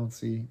and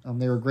bouncy.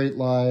 They were great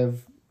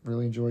live.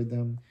 Really enjoyed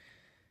them.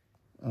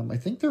 I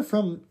think they're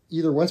from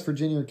either West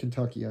Virginia or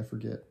Kentucky. I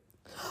forget.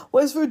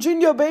 West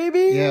Virginia,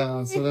 baby.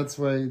 Yeah, so that's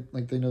why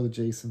like they know the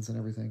Jasons and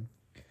everything.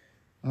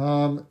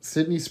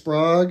 Sydney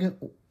Sprague,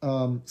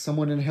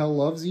 Someone in Hell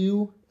Loves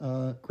You.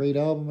 Great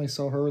album. I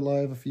saw her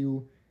live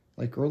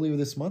earlier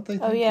this month, I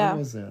think. Oh, yeah. When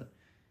was that?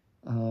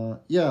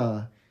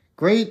 Yeah.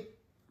 Great,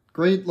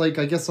 like,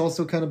 I guess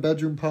also kind of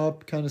bedroom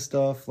pop kind of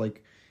stuff,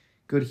 like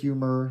good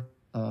humor,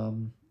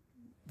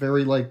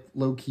 very, like,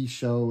 low-key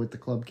show at the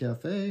Club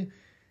Cafe.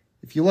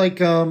 If you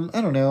like, I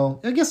don't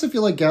know, I guess if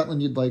you like Gatlin,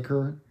 you'd like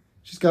her.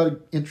 She's got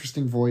an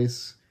interesting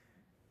voice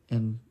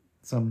and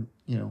some,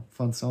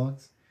 fun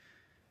songs.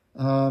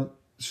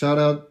 Shout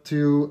out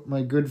to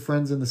my good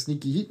friends in the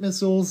Sneaky Heat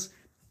Missiles.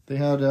 They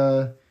had,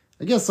 I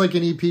guess, like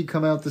an EP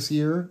come out this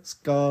year.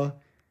 Ska,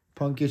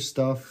 punkish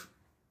stuff.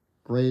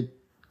 Great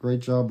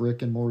job,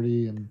 Rick and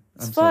Morty. And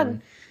it's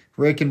fun.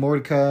 Rick and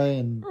Mordecai.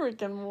 And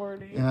Rick and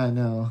Morty. Yeah, I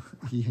know.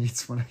 He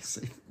hates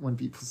when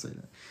people say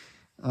that.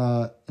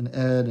 And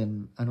Ed,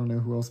 and I don't know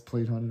who else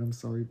played on it. I'm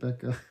sorry,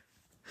 Becca.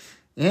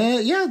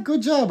 And yeah,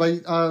 good job. I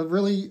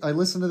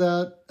listen to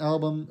that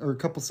album or a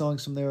couple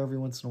songs from there every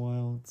once in a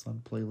while. It's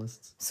on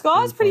playlists.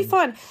 Ska is pretty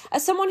fun.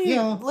 As someone who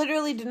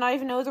literally did not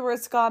even know the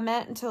word ska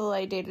meant until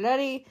I dated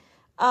Eddie,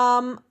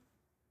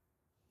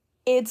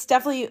 it's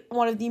definitely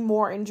one of the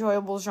more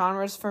enjoyable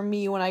genres for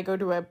me when I go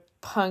to a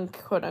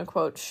punk quote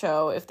unquote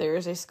show. If there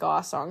is a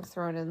ska song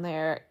thrown in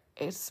there,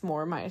 it's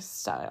more my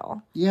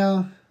style.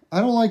 Yeah. I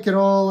don't like it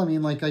all. I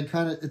mean, like,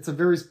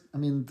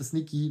 the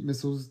Sneaky Heat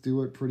Missiles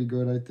do it pretty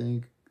good, I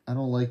think. I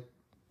don't like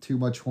too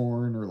much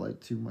horn or like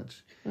too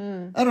much.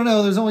 I don't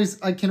know.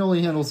 I can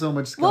only handle so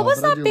much ska. What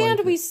was that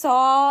band we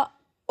saw?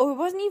 Oh, it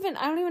wasn't even,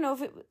 I don't even know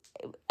if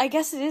I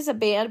guess it is a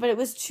band, but it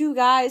was two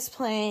guys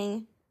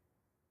playing,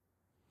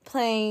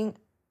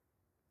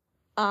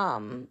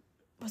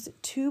 was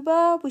it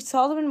tuba? We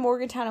saw them in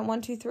Morgantown at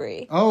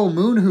 123. Oh,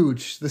 Moon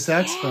Hooch, the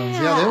saxophones.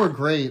 Yeah, they were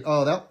great.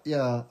 Oh,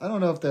 I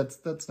don't know if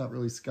that's not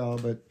really ska,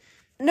 but.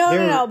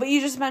 No, but you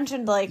just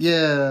mentioned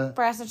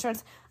brass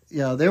instruments.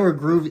 Yeah, they were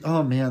groovy.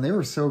 Oh man, they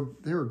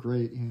were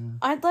great. Yeah,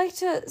 I'd like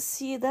to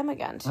see them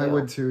again too. I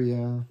would too.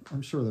 Yeah,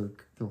 I'm sure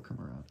they'll come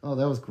around. Oh,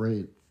 that was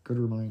great. Good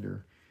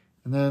reminder.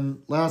 And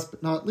then last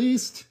but not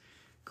least,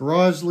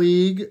 Garage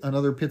League,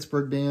 another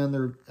Pittsburgh band.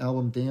 Their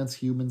album Dance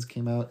Humans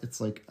came out. It's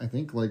like I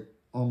think like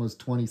almost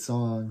 20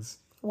 songs.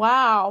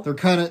 Wow. They're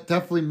kind of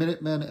definitely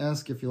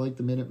Minutemen-esque if you like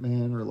the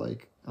Minutemen or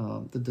like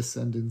the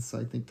Descendants.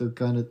 I think they're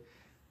kind of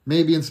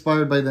maybe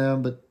inspired by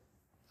them, but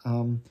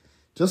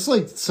just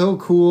like so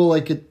cool.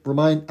 Like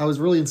I was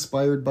really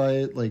inspired by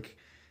it. Like,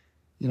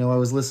 you know, I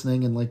was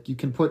listening and like you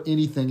can put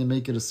anything and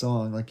make it a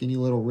song, like any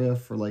little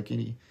riff or like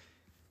any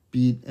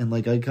beat. And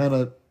like I kind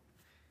of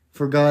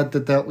forgot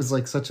that was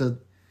like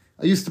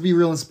I used to be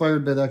real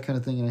inspired by that kind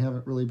of thing, and I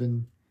haven't really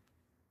been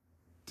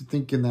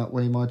thinking that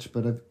way much,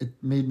 but it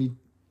made me,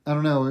 I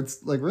don't know,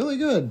 it's like really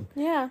good.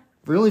 Yeah.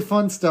 Really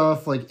fun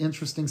stuff, like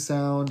interesting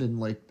sound, and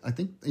like, I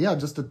think, yeah,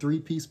 just a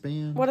 3-piece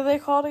band. What are they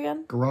called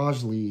again?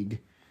 Garage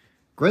League.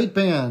 Great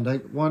band. I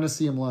want to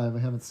see them live. I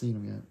haven't seen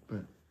them yet,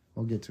 but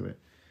I'll get to it.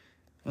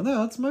 And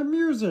that's my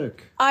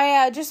music.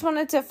 I just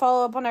wanted to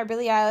follow up on our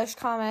Billie Eilish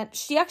comment.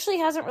 She actually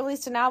hasn't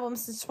released an album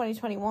since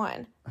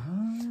 2021.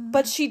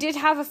 But she did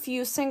have a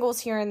few singles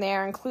here and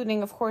there,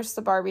 including, of course,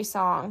 the Barbie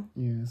song.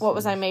 Yes. What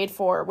Was I Made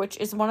For? Which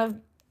is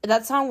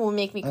that song will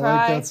make me cry.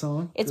 I like that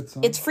song.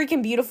 It's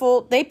freaking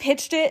beautiful. They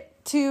pitched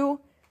it to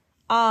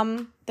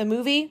the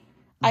movie.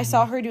 Mm-hmm. I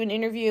saw her do an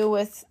interview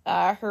with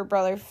her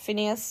brother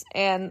Phineas,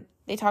 and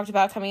they talked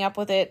about coming up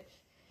with it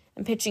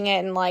and pitching it,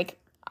 and like,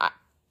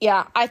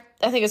 I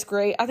think it's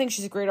great. I think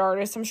she's a great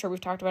artist. I'm sure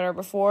we've talked about her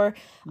before.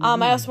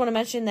 I also want to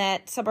mention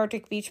that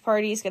Subarctic Beach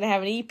Party is going to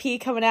have an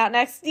EP coming out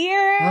next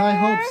year. I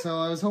hope so.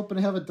 I was hoping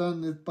to have it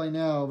done by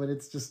now, but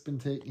it's just been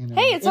taking.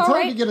 Hey, it's all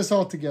right. Hard to get us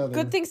all together.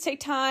 Good things take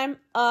time.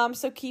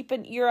 So keep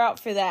an ear out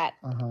for that.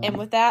 And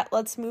with that,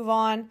 let's move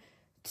on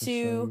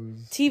to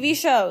TV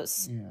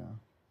shows. Yeah.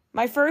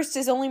 My first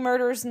is Only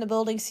Murders in the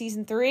Building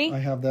Season 3. I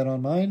have that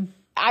on mine.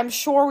 I'm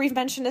sure we've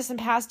mentioned this in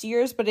past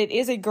years, but it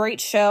is a great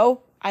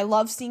show. I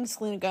love seeing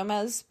Selena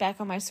Gomez back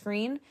on my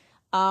screen.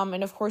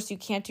 And of course, you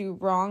can't do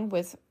wrong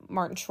with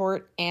Martin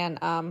Short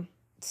and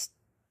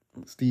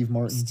Steve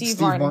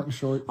Martin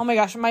Short. Oh my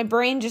gosh, my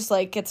brain just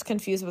like gets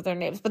confused with their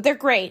names, but they're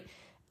great.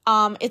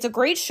 It's a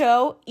great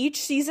show.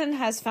 Each season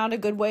has found a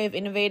good way of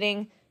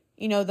innovating,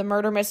 you know, the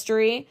murder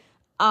mystery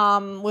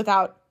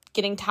without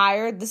getting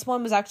tired. This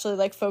one was actually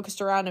like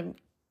focused around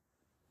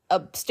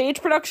a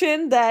stage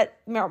production that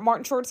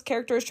Martin Short's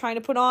character is trying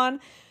to put on,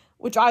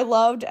 which I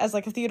loved. As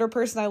like a theater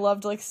person, I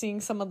loved like seeing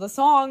some of the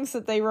songs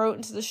that they wrote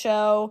into the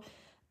show.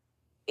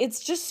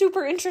 It's just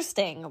super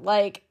interesting.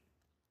 Like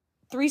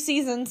 3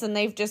 seasons, and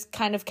they've just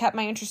kind of kept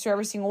my interest through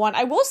every single one.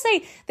 I will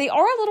say they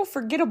are a little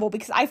forgettable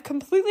because I've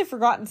completely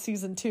forgotten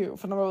season 2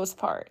 for the most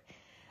part.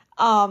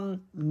 I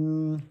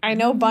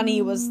know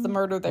Bunny was the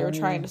murder they were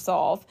trying to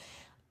solve.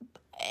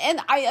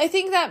 And I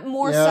think that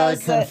more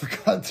says that.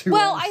 Forgot to.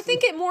 Well, I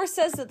think it more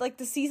says that like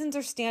the seasons are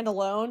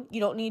standalone. You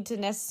don't need to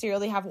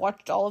necessarily have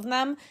watched all of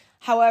them.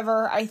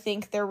 However, I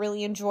think they're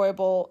really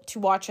enjoyable to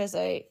watch as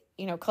a,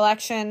 you know,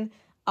 collection.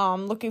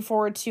 Looking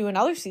forward to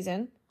another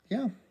season.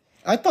 Yeah.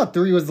 I thought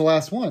 3 was the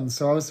last one,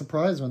 so I was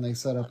surprised when they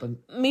set up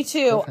Me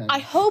too. I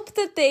hope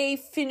that they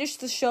finish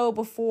the show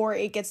before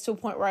it gets to a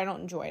point where I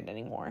don't enjoy it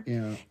anymore.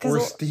 Yeah. Or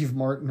Steve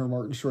Martin or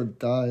Martin Short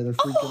die. They're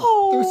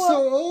freaking. They're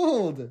so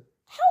old.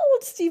 How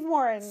old Steve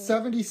Martin?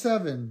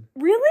 77.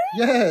 Really?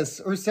 Yes,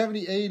 or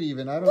 78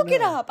 even. I don't know. Look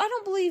it up. I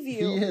don't believe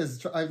you. He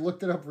is. I've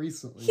looked it up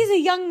recently. He's a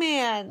young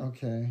man.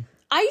 Okay.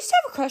 I used to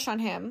have a crush on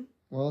him.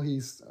 Well,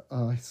 he's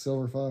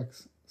Silver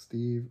Fox.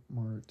 Steve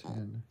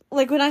Martin.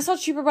 Like, when I saw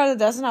Cheaper by the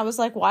Dozen, I was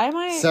like, why am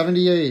I...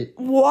 78.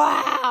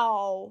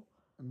 Wow.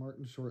 And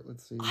Martin Short,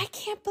 let's see. I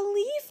can't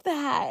believe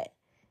that.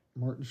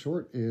 Martin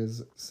Short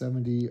is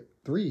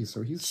 73,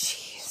 so he's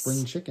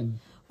spring chicken.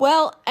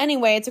 Well,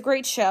 anyway, it's a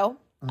great show.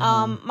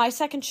 My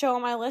second show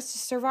on my list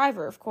is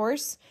Survivor, of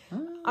course.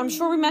 I'm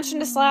sure we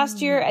mentioned this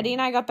last year. Eddie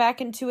and I got back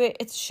into it.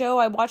 It's a show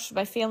I watched with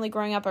my family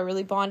growing up. I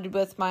really bonded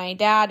with my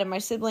dad and my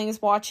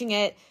siblings watching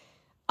it.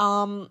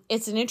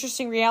 It's an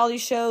interesting reality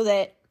show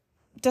that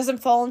doesn't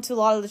fall into a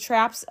lot of the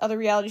traps other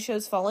reality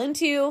shows fall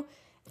into.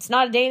 It's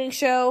not a dating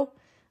show.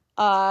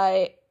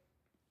 And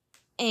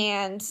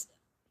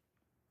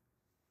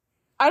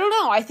I don't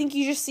know. I think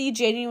you just see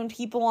genuine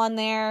people on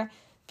there.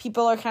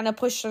 People are kind of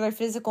pushed to their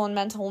physical and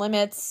mental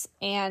limits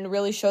and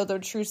really show their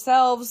true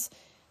selves.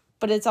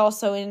 But it's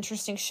also an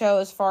interesting show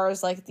as far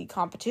as like the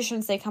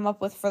competitions they come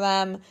up with for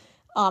them,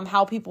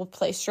 how people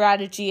play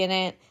strategy in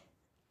it.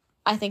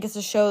 I think it's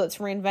a show that's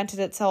reinvented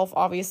itself,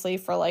 obviously,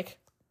 for like,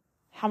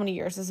 how many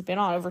years has it been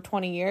on? Over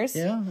 20 years.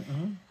 Yeah.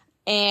 Uh-huh.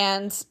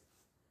 And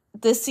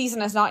this season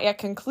has not yet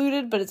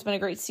concluded, but it's been a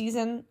great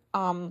season.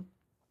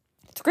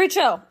 It's a great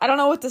show. I don't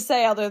know what to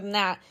say other than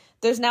that.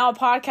 There's now a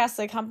podcast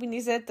that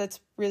accompanies it that's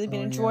really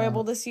been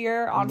enjoyable this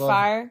year,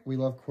 Fire. We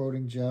love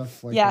quoting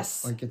Jeff.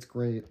 Yes. It's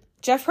great.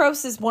 Jeff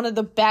Probst is one of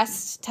the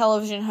best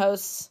television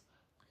hosts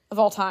of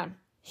all time.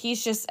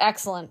 He's just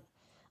excellent.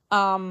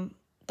 The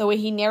way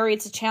he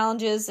narrates the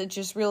challenges, it's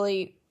just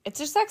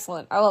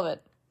excellent. I love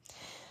it.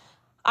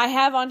 I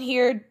have on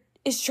here,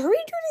 is jury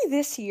duty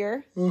this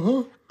year?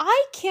 Uh-huh.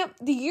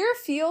 The year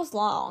feels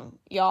long,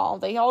 y'all.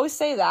 They always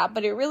say that,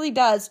 but it really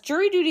does.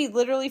 Jury duty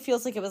literally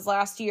feels like it was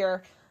last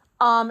year.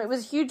 It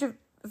was a huge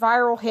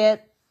viral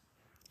hit.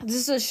 This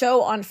is a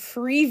show on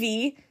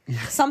Freevee,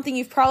 something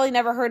you've probably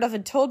never heard of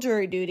until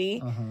Jury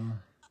Duty. Uh-huh.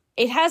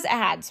 It has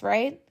ads,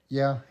 right?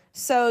 Yeah.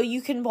 So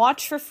you can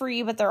watch for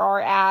free, but there are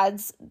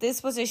ads.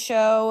 This was a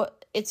show.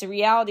 It's a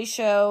reality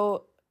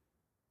show,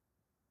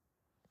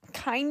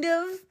 kind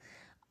of,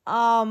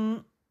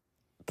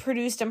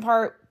 produced in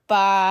part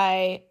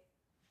by,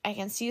 I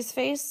can see his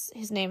face.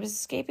 His name is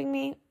escaping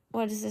me.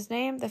 What is his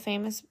name? The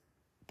famous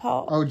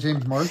Paul. Oh,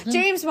 James Marsden?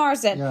 James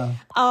Marsden. Yeah.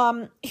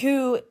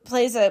 Who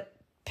plays a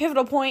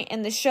pivotal point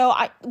in the show.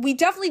 We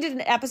definitely did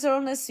an episode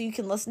on this, so you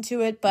can listen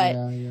to it, but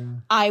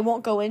I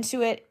won't go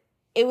into it.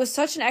 It was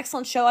such an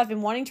excellent show. I've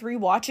been wanting to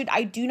rewatch it.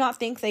 I do not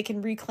think they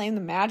can reclaim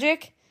the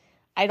magic.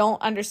 I don't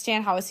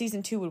understand how a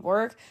season 2 would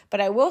work, but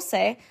I will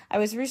say I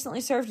was recently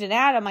served an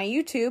ad on my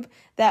YouTube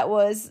that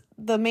was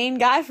the main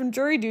guy from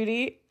Jury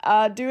Duty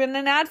doing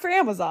an ad for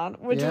Amazon,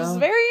 which was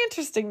very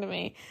interesting to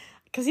me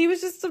because he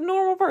was just a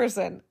normal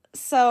person.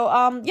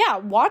 So,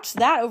 watch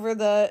that over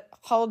the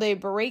holiday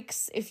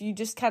breaks if you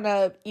just kind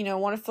of,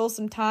 want to fill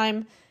some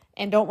time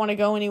and don't want to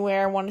go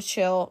anywhere, want to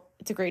chill.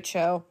 It's a great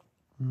show.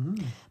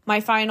 Mm-hmm. My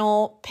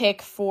final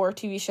pick for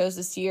TV shows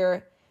this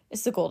year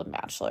is The Golden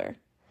Bachelor.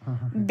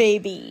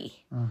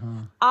 Baby.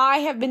 I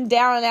have been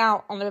down and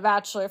out on The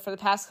Bachelor for the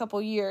past couple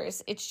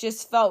years. It's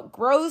just felt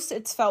gross.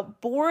 It's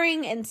felt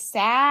boring and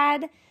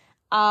sad.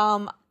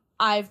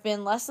 I've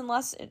been less and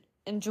less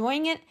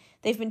enjoying it.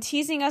 They've been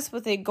teasing us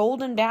with a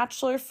Golden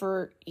Bachelor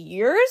for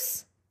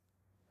years.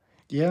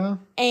 Yeah.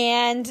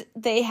 And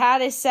they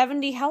had a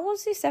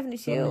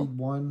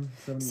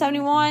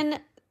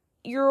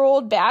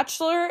 71-year-old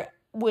bachelor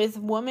with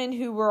women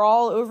who were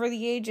all over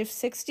the age of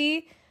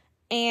 60.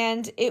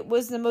 And it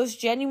was the most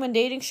genuine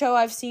dating show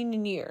I've seen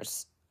in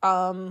years.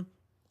 I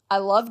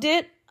loved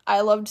it.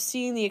 I loved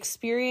seeing the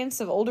experience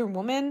of older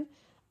women,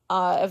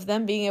 of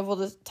them being able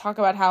to talk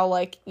about how,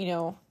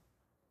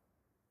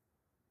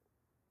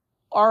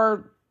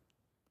 our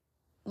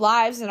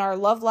lives and our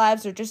love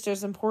lives are just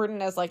as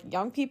important as,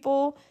 young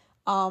people.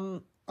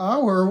 We're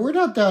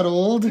not that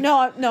old.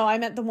 No, I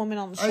meant the woman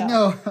on the show. I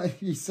know.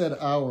 You said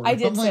our. I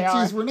did say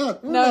our. We're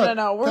not.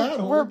 No.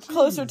 We're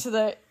closer to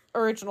the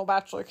original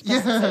Bachelor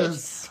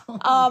contestants.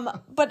 Yes.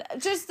 But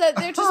just that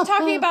they're just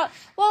talking about,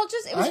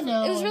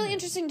 it was really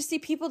interesting to see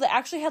people that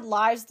actually had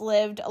lives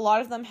lived. A lot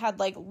of them had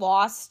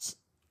lost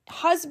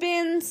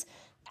husbands,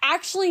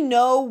 actually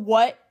know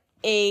what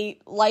a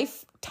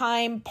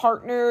lifetime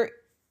partner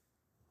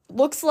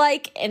looks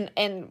like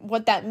and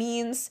what that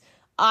means.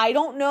 I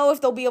don't know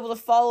if they'll be able to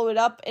follow it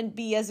up and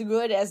be as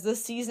good as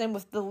this season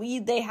with the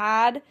lead they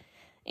had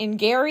in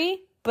Gary,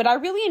 but I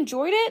really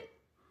enjoyed it,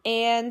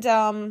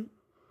 and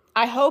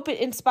I hope it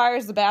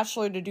inspires The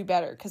Bachelor to do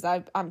better, because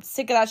I'm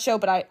sick of that show,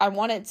 but I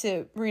want it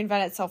to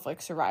reinvent itself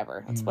like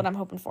Survivor. That's what I'm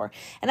hoping for.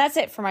 And that's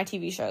it for my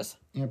TV shows.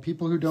 Yeah,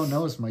 people who don't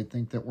know us might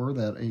think that we're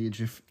that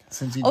age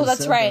since you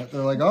that's said right. That.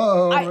 They're like,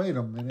 wait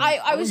a minute.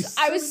 I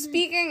was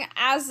speaking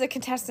as the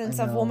contestants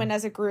of Women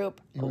as a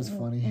Group. It was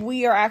funny.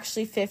 We are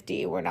actually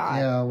 50. We're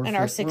not we're in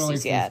our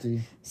 60s yet.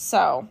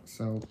 So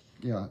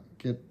yeah,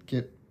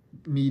 get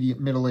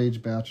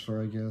middle-aged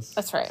Bachelor, I guess.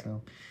 That's right.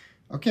 So.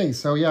 Okay,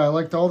 so I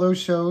liked all those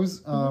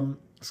shows. I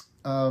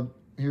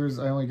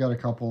only got a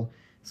couple.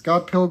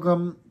 Scott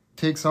Pilgrim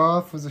Takes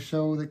Off was a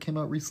show that came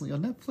out recently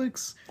on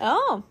Netflix.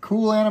 Oh.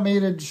 Cool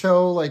animated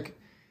show.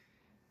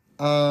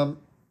 I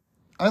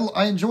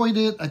enjoyed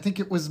it. I think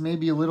it was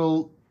maybe a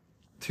little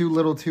too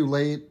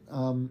late.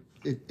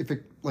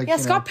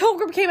 Scott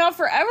Pilgrim came out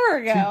forever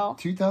ago.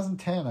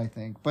 2010, I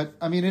think. But,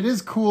 it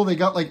is cool. They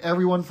got,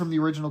 everyone from the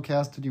original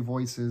cast to do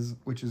voices,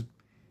 which is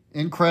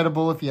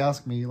incredible if you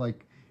ask me.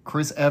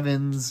 Chris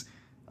Evans,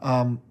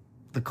 the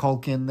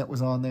Culkin that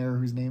was on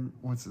there,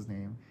 what's his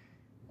name?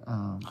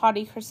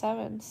 Hottie Chris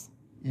Evans.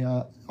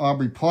 Yeah,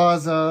 Aubrey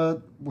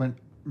Plaza,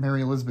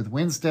 Mary Elizabeth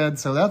Winstead,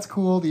 so that's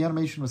cool. The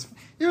animation was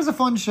a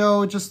fun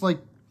show. It just I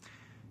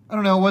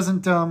don't know, it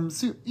wasn't, it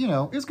was a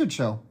good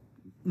show.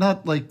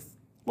 Not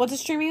What's it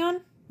streaming on?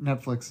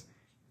 Netflix.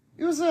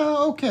 It was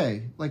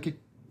okay. It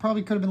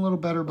probably could have been a little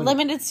better, but...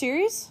 Limited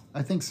series?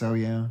 I think so,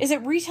 yeah. Is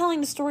it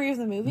retelling the story of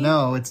the movie?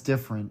 No, it's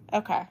different.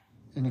 Okay.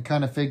 And it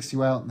kind of fakes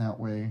you out in that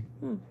way.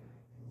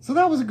 So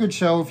that was a good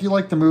show. If you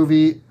like the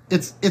movie,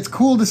 it's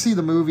cool to see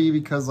the movie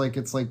because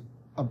it's a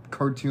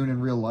cartoon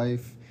in real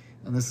life,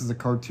 and this is a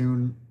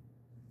cartoon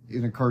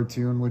in a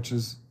cartoon, which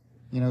is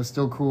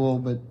still cool,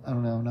 but I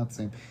don't know, not the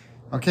same.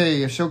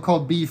 Okay, a show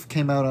called Beef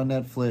came out on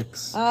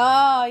Netflix.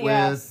 Oh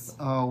yes.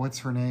 With what's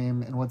her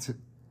name and what's it?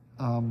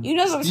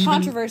 There was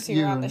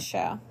controversy around this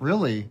show.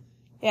 Really?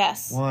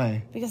 Yes.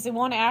 Why? Because the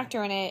one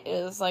actor in it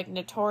is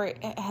notorious,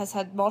 has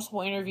had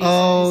multiple interviews.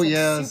 Oh, and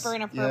yes. Super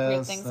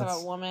inappropriate things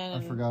about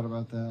women. I forgot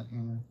about that.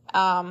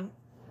 Yeah.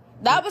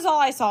 That was all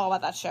I saw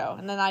about that show,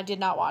 and then I did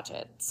not watch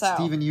it. So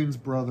Stephen Yeun's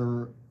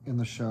brother in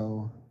the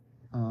show,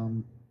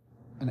 and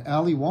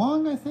Ali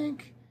Wong, I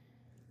think,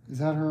 is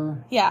that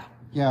her? Yeah.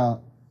 yeah,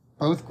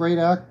 both great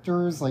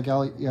actors. Like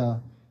Ali, yeah,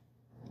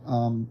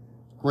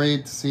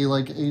 great to see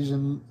like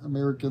Asian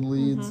American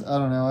leads. Mm-hmm. I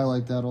don't know, I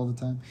like that all the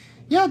time.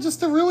 Yeah,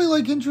 just a really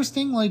like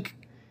interesting like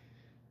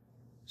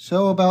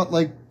show about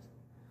like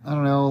I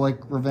don't know like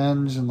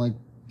revenge and like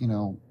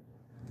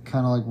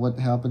kind of like what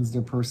happens to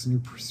a person who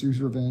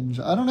pursues revenge.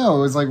 I don't know.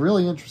 It was like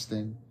really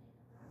interesting.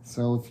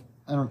 So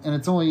and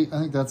it's only I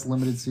think that's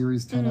limited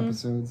series, 10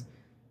 episodes.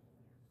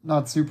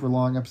 Not super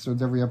long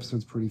episodes. Every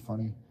episode's pretty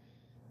funny.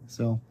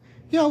 So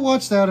yeah,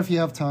 watch that if you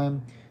have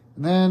time.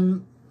 And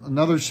then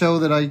another show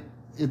that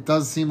it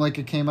does seem like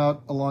it came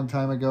out a long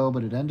time ago,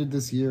 but it ended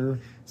this year.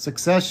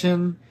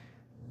 Succession,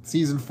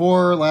 season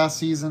 4, last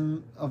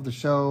season of the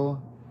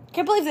show.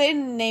 Can't believe they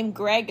didn't name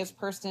Greg as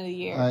Person of the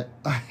Year.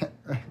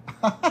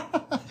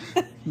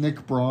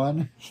 Nick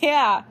Braun.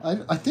 Yeah.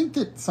 I think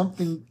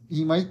that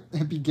he might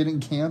be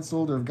getting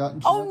canceled or have gotten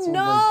canceled. Oh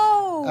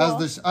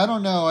no! I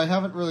don't know. I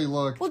haven't really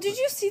looked. Well, did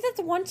you see that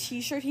the one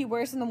T-shirt he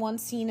wears in the one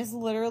scene is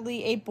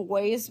literally a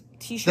boy's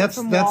T-shirt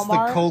from Walmart? That's the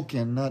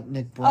Culkin, not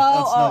Nick Braun.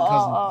 That's not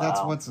cousin.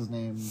 That's what's his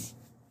name.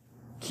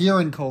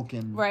 Kieran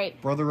Culkin,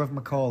 right? Brother of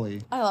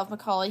Macaulay. I love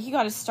Macaulay. He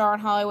got his star in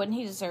Hollywood, and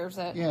he deserves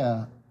it.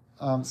 Yeah.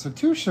 So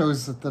 2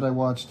 shows that I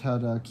watched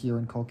had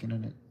Kieran Culkin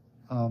in it.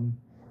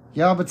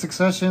 Yeah, but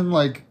Succession,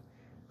 like,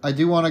 I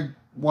do want to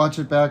watch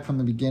it back from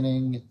the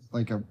beginning.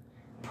 Like,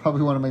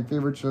 probably one of my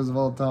favorite shows of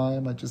all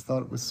time. I just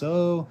thought it was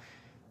so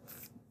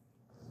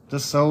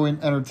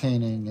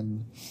entertaining,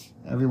 and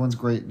everyone's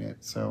great in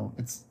it. So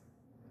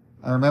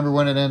I remember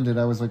when it ended,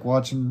 I was like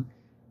watching.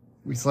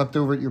 We slept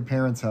over at your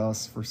parents'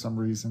 house for some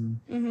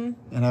reason,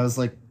 and I was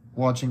like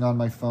watching on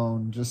my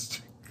phone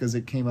just because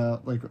it came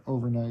out like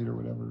overnight or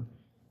whatever.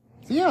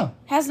 So yeah,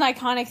 has an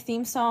iconic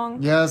theme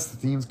song. Yes, the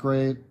theme's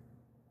great.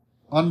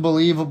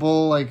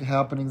 Unbelievable like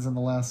happenings in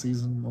the last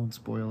season. Won't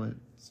spoil it.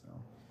 So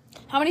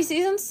how many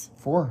seasons?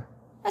 4.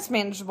 That's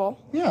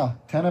manageable. Yeah,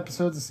 10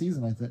 episodes a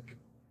season, I think.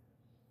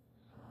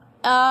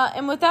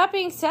 And with that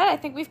being said, I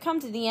think we've come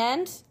to the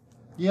end.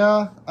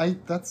 Yeah,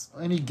 that's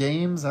any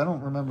games? I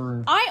don't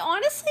remember. I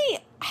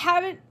honestly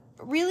haven't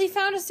really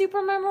found a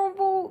super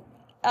memorable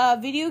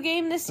video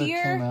game this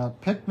year. Came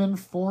out. Pikmin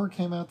 4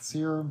 came out this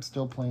year. I'm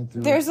still playing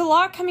through There's a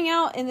lot coming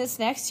out in this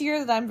next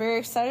year that I'm very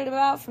excited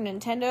about from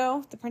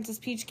Nintendo. The Princess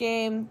Peach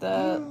game,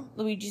 the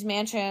Luigi's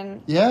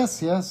Mansion. Yes.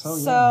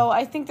 So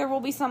I think there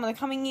will be some in the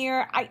coming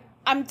year.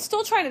 I'm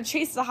still trying to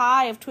chase the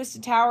high of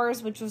Twisted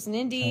Towers, which was an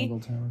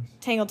indie...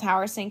 Tangled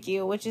Towers, thank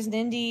you. Which is an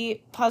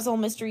indie puzzle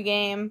mystery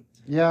game.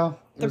 Yeah.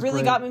 That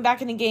really got me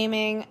back into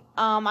gaming.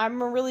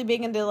 I'm really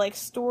big into, like,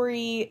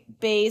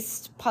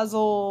 story-based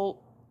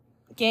puzzle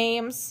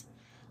games.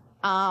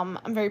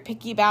 I'm very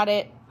picky about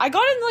it. I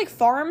got into, like,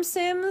 farm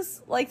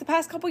sims, like, the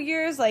past couple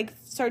years, like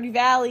Stardew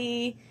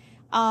Valley,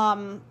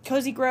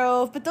 Cozy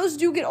Grove, but those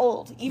do get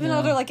old. Even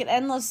though they're, like, an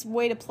endless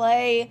way to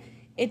play,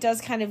 it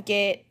does kind of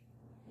get...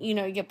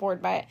 you get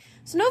bored by it.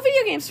 So no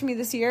video games for me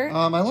this year.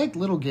 I liked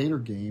Little Gator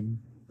Game.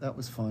 That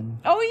was fun.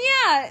 Oh,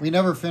 yeah. We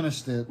never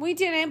finished it. We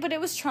didn't, but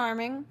it was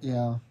charming.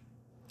 Yeah.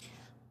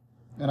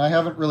 And I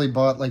haven't really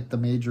bought, like, the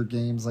major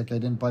games. Like, I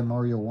didn't buy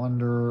Mario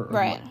Wonder.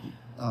 Or,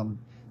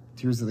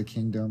 Tears of the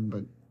Kingdom,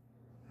 but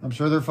I'm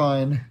sure they're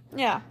fine.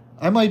 Yeah.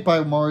 I might buy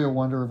Mario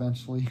Wonder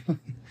eventually.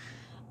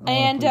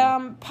 And,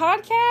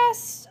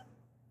 podcasts...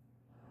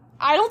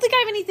 I don't think I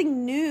have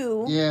anything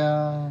new.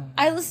 Yeah.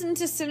 I listened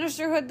to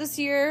Sinisterhood this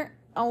year,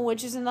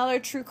 which is another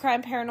true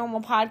crime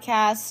paranormal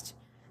podcast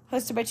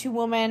hosted by 2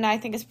 women. I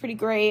think it's pretty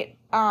great.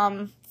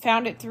 Found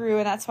it through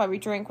And That's Why We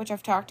Drink, which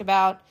I've talked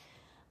about.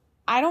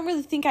 I don't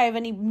really think I have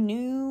any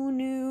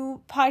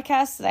new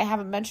podcasts that I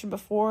haven't mentioned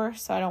before,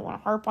 so I don't want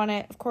to harp on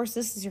it. Of course,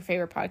 this is your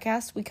favorite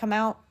podcast. We come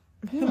out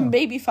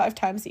maybe 5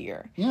 times a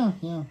year. Yeah.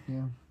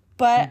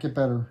 But make it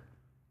better.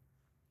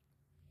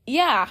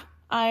 Yeah,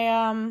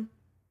 I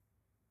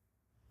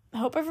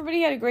hope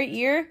everybody had a great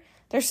year.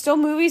 There's still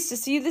movies to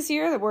see this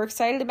year that we're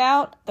excited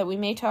about, that we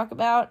may talk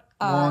about.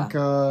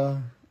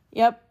 Wonka.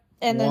 Yep.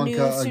 And Wonka the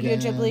new Studio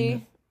again.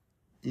 Ghibli.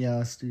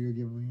 Yeah, Studio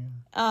Ghibli.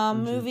 Yeah.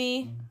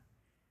 Movie.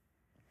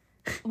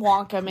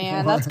 Wonka,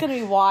 man. That's going to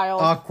be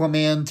wild.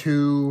 Aquaman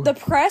 2. The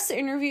press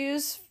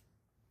interviews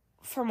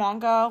for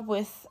Wonka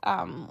with,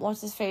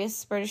 what's his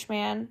face? British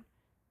man.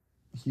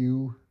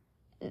 Hugh.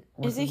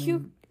 Is it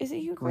Hugh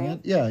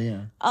Grant?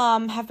 Yeah.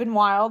 Have been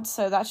wild,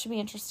 so that should be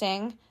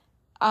interesting.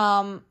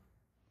 Timothée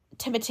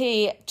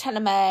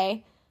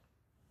Chalamet.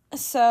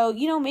 So,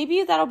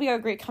 maybe that'll be our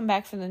great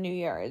comeback for the new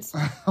year. Is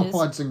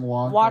watching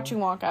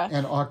Wonka.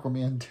 And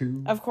Aquaman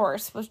 2. Of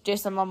course, with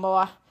Jason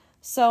Momoa.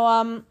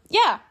 So,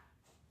 yeah.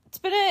 It's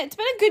been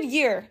a good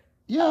year.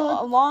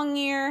 Yeah. A long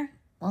year.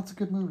 Lots of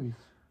good movies.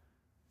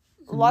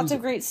 Lots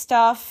of great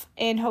stuff.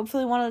 And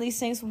hopefully one of these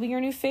things will be your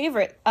new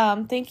favorite.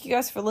 Thank you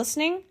guys for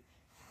listening.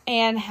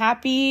 And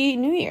Happy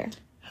New Year.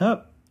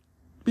 Happy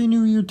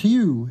New Year to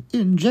you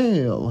in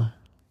jail.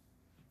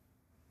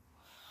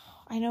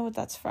 I know what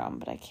that's from,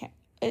 but I can't.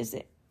 Is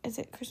it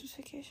Christmas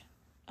Vacation?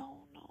 Oh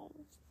no.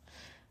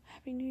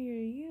 Happy New Year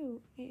to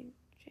you in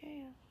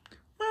jail.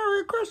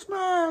 Merry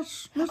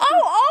Christmas.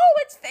 Oh,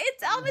 it's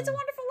A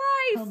Wonderful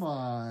Come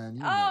on.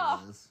 You know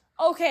Oh. this.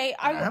 Okay,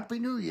 Happy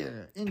New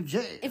Year in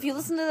jail. if you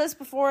listen to this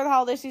before the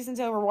holiday season's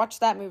over, watch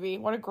that movie.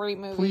 What a great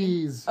movie.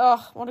 Please.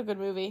 Oh, what a good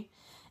movie.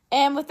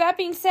 And with that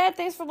being said,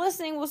 thanks for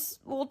listening.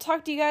 We'll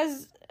talk to you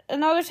guys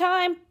another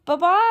time.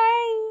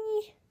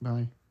 Bye-bye.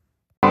 Bye.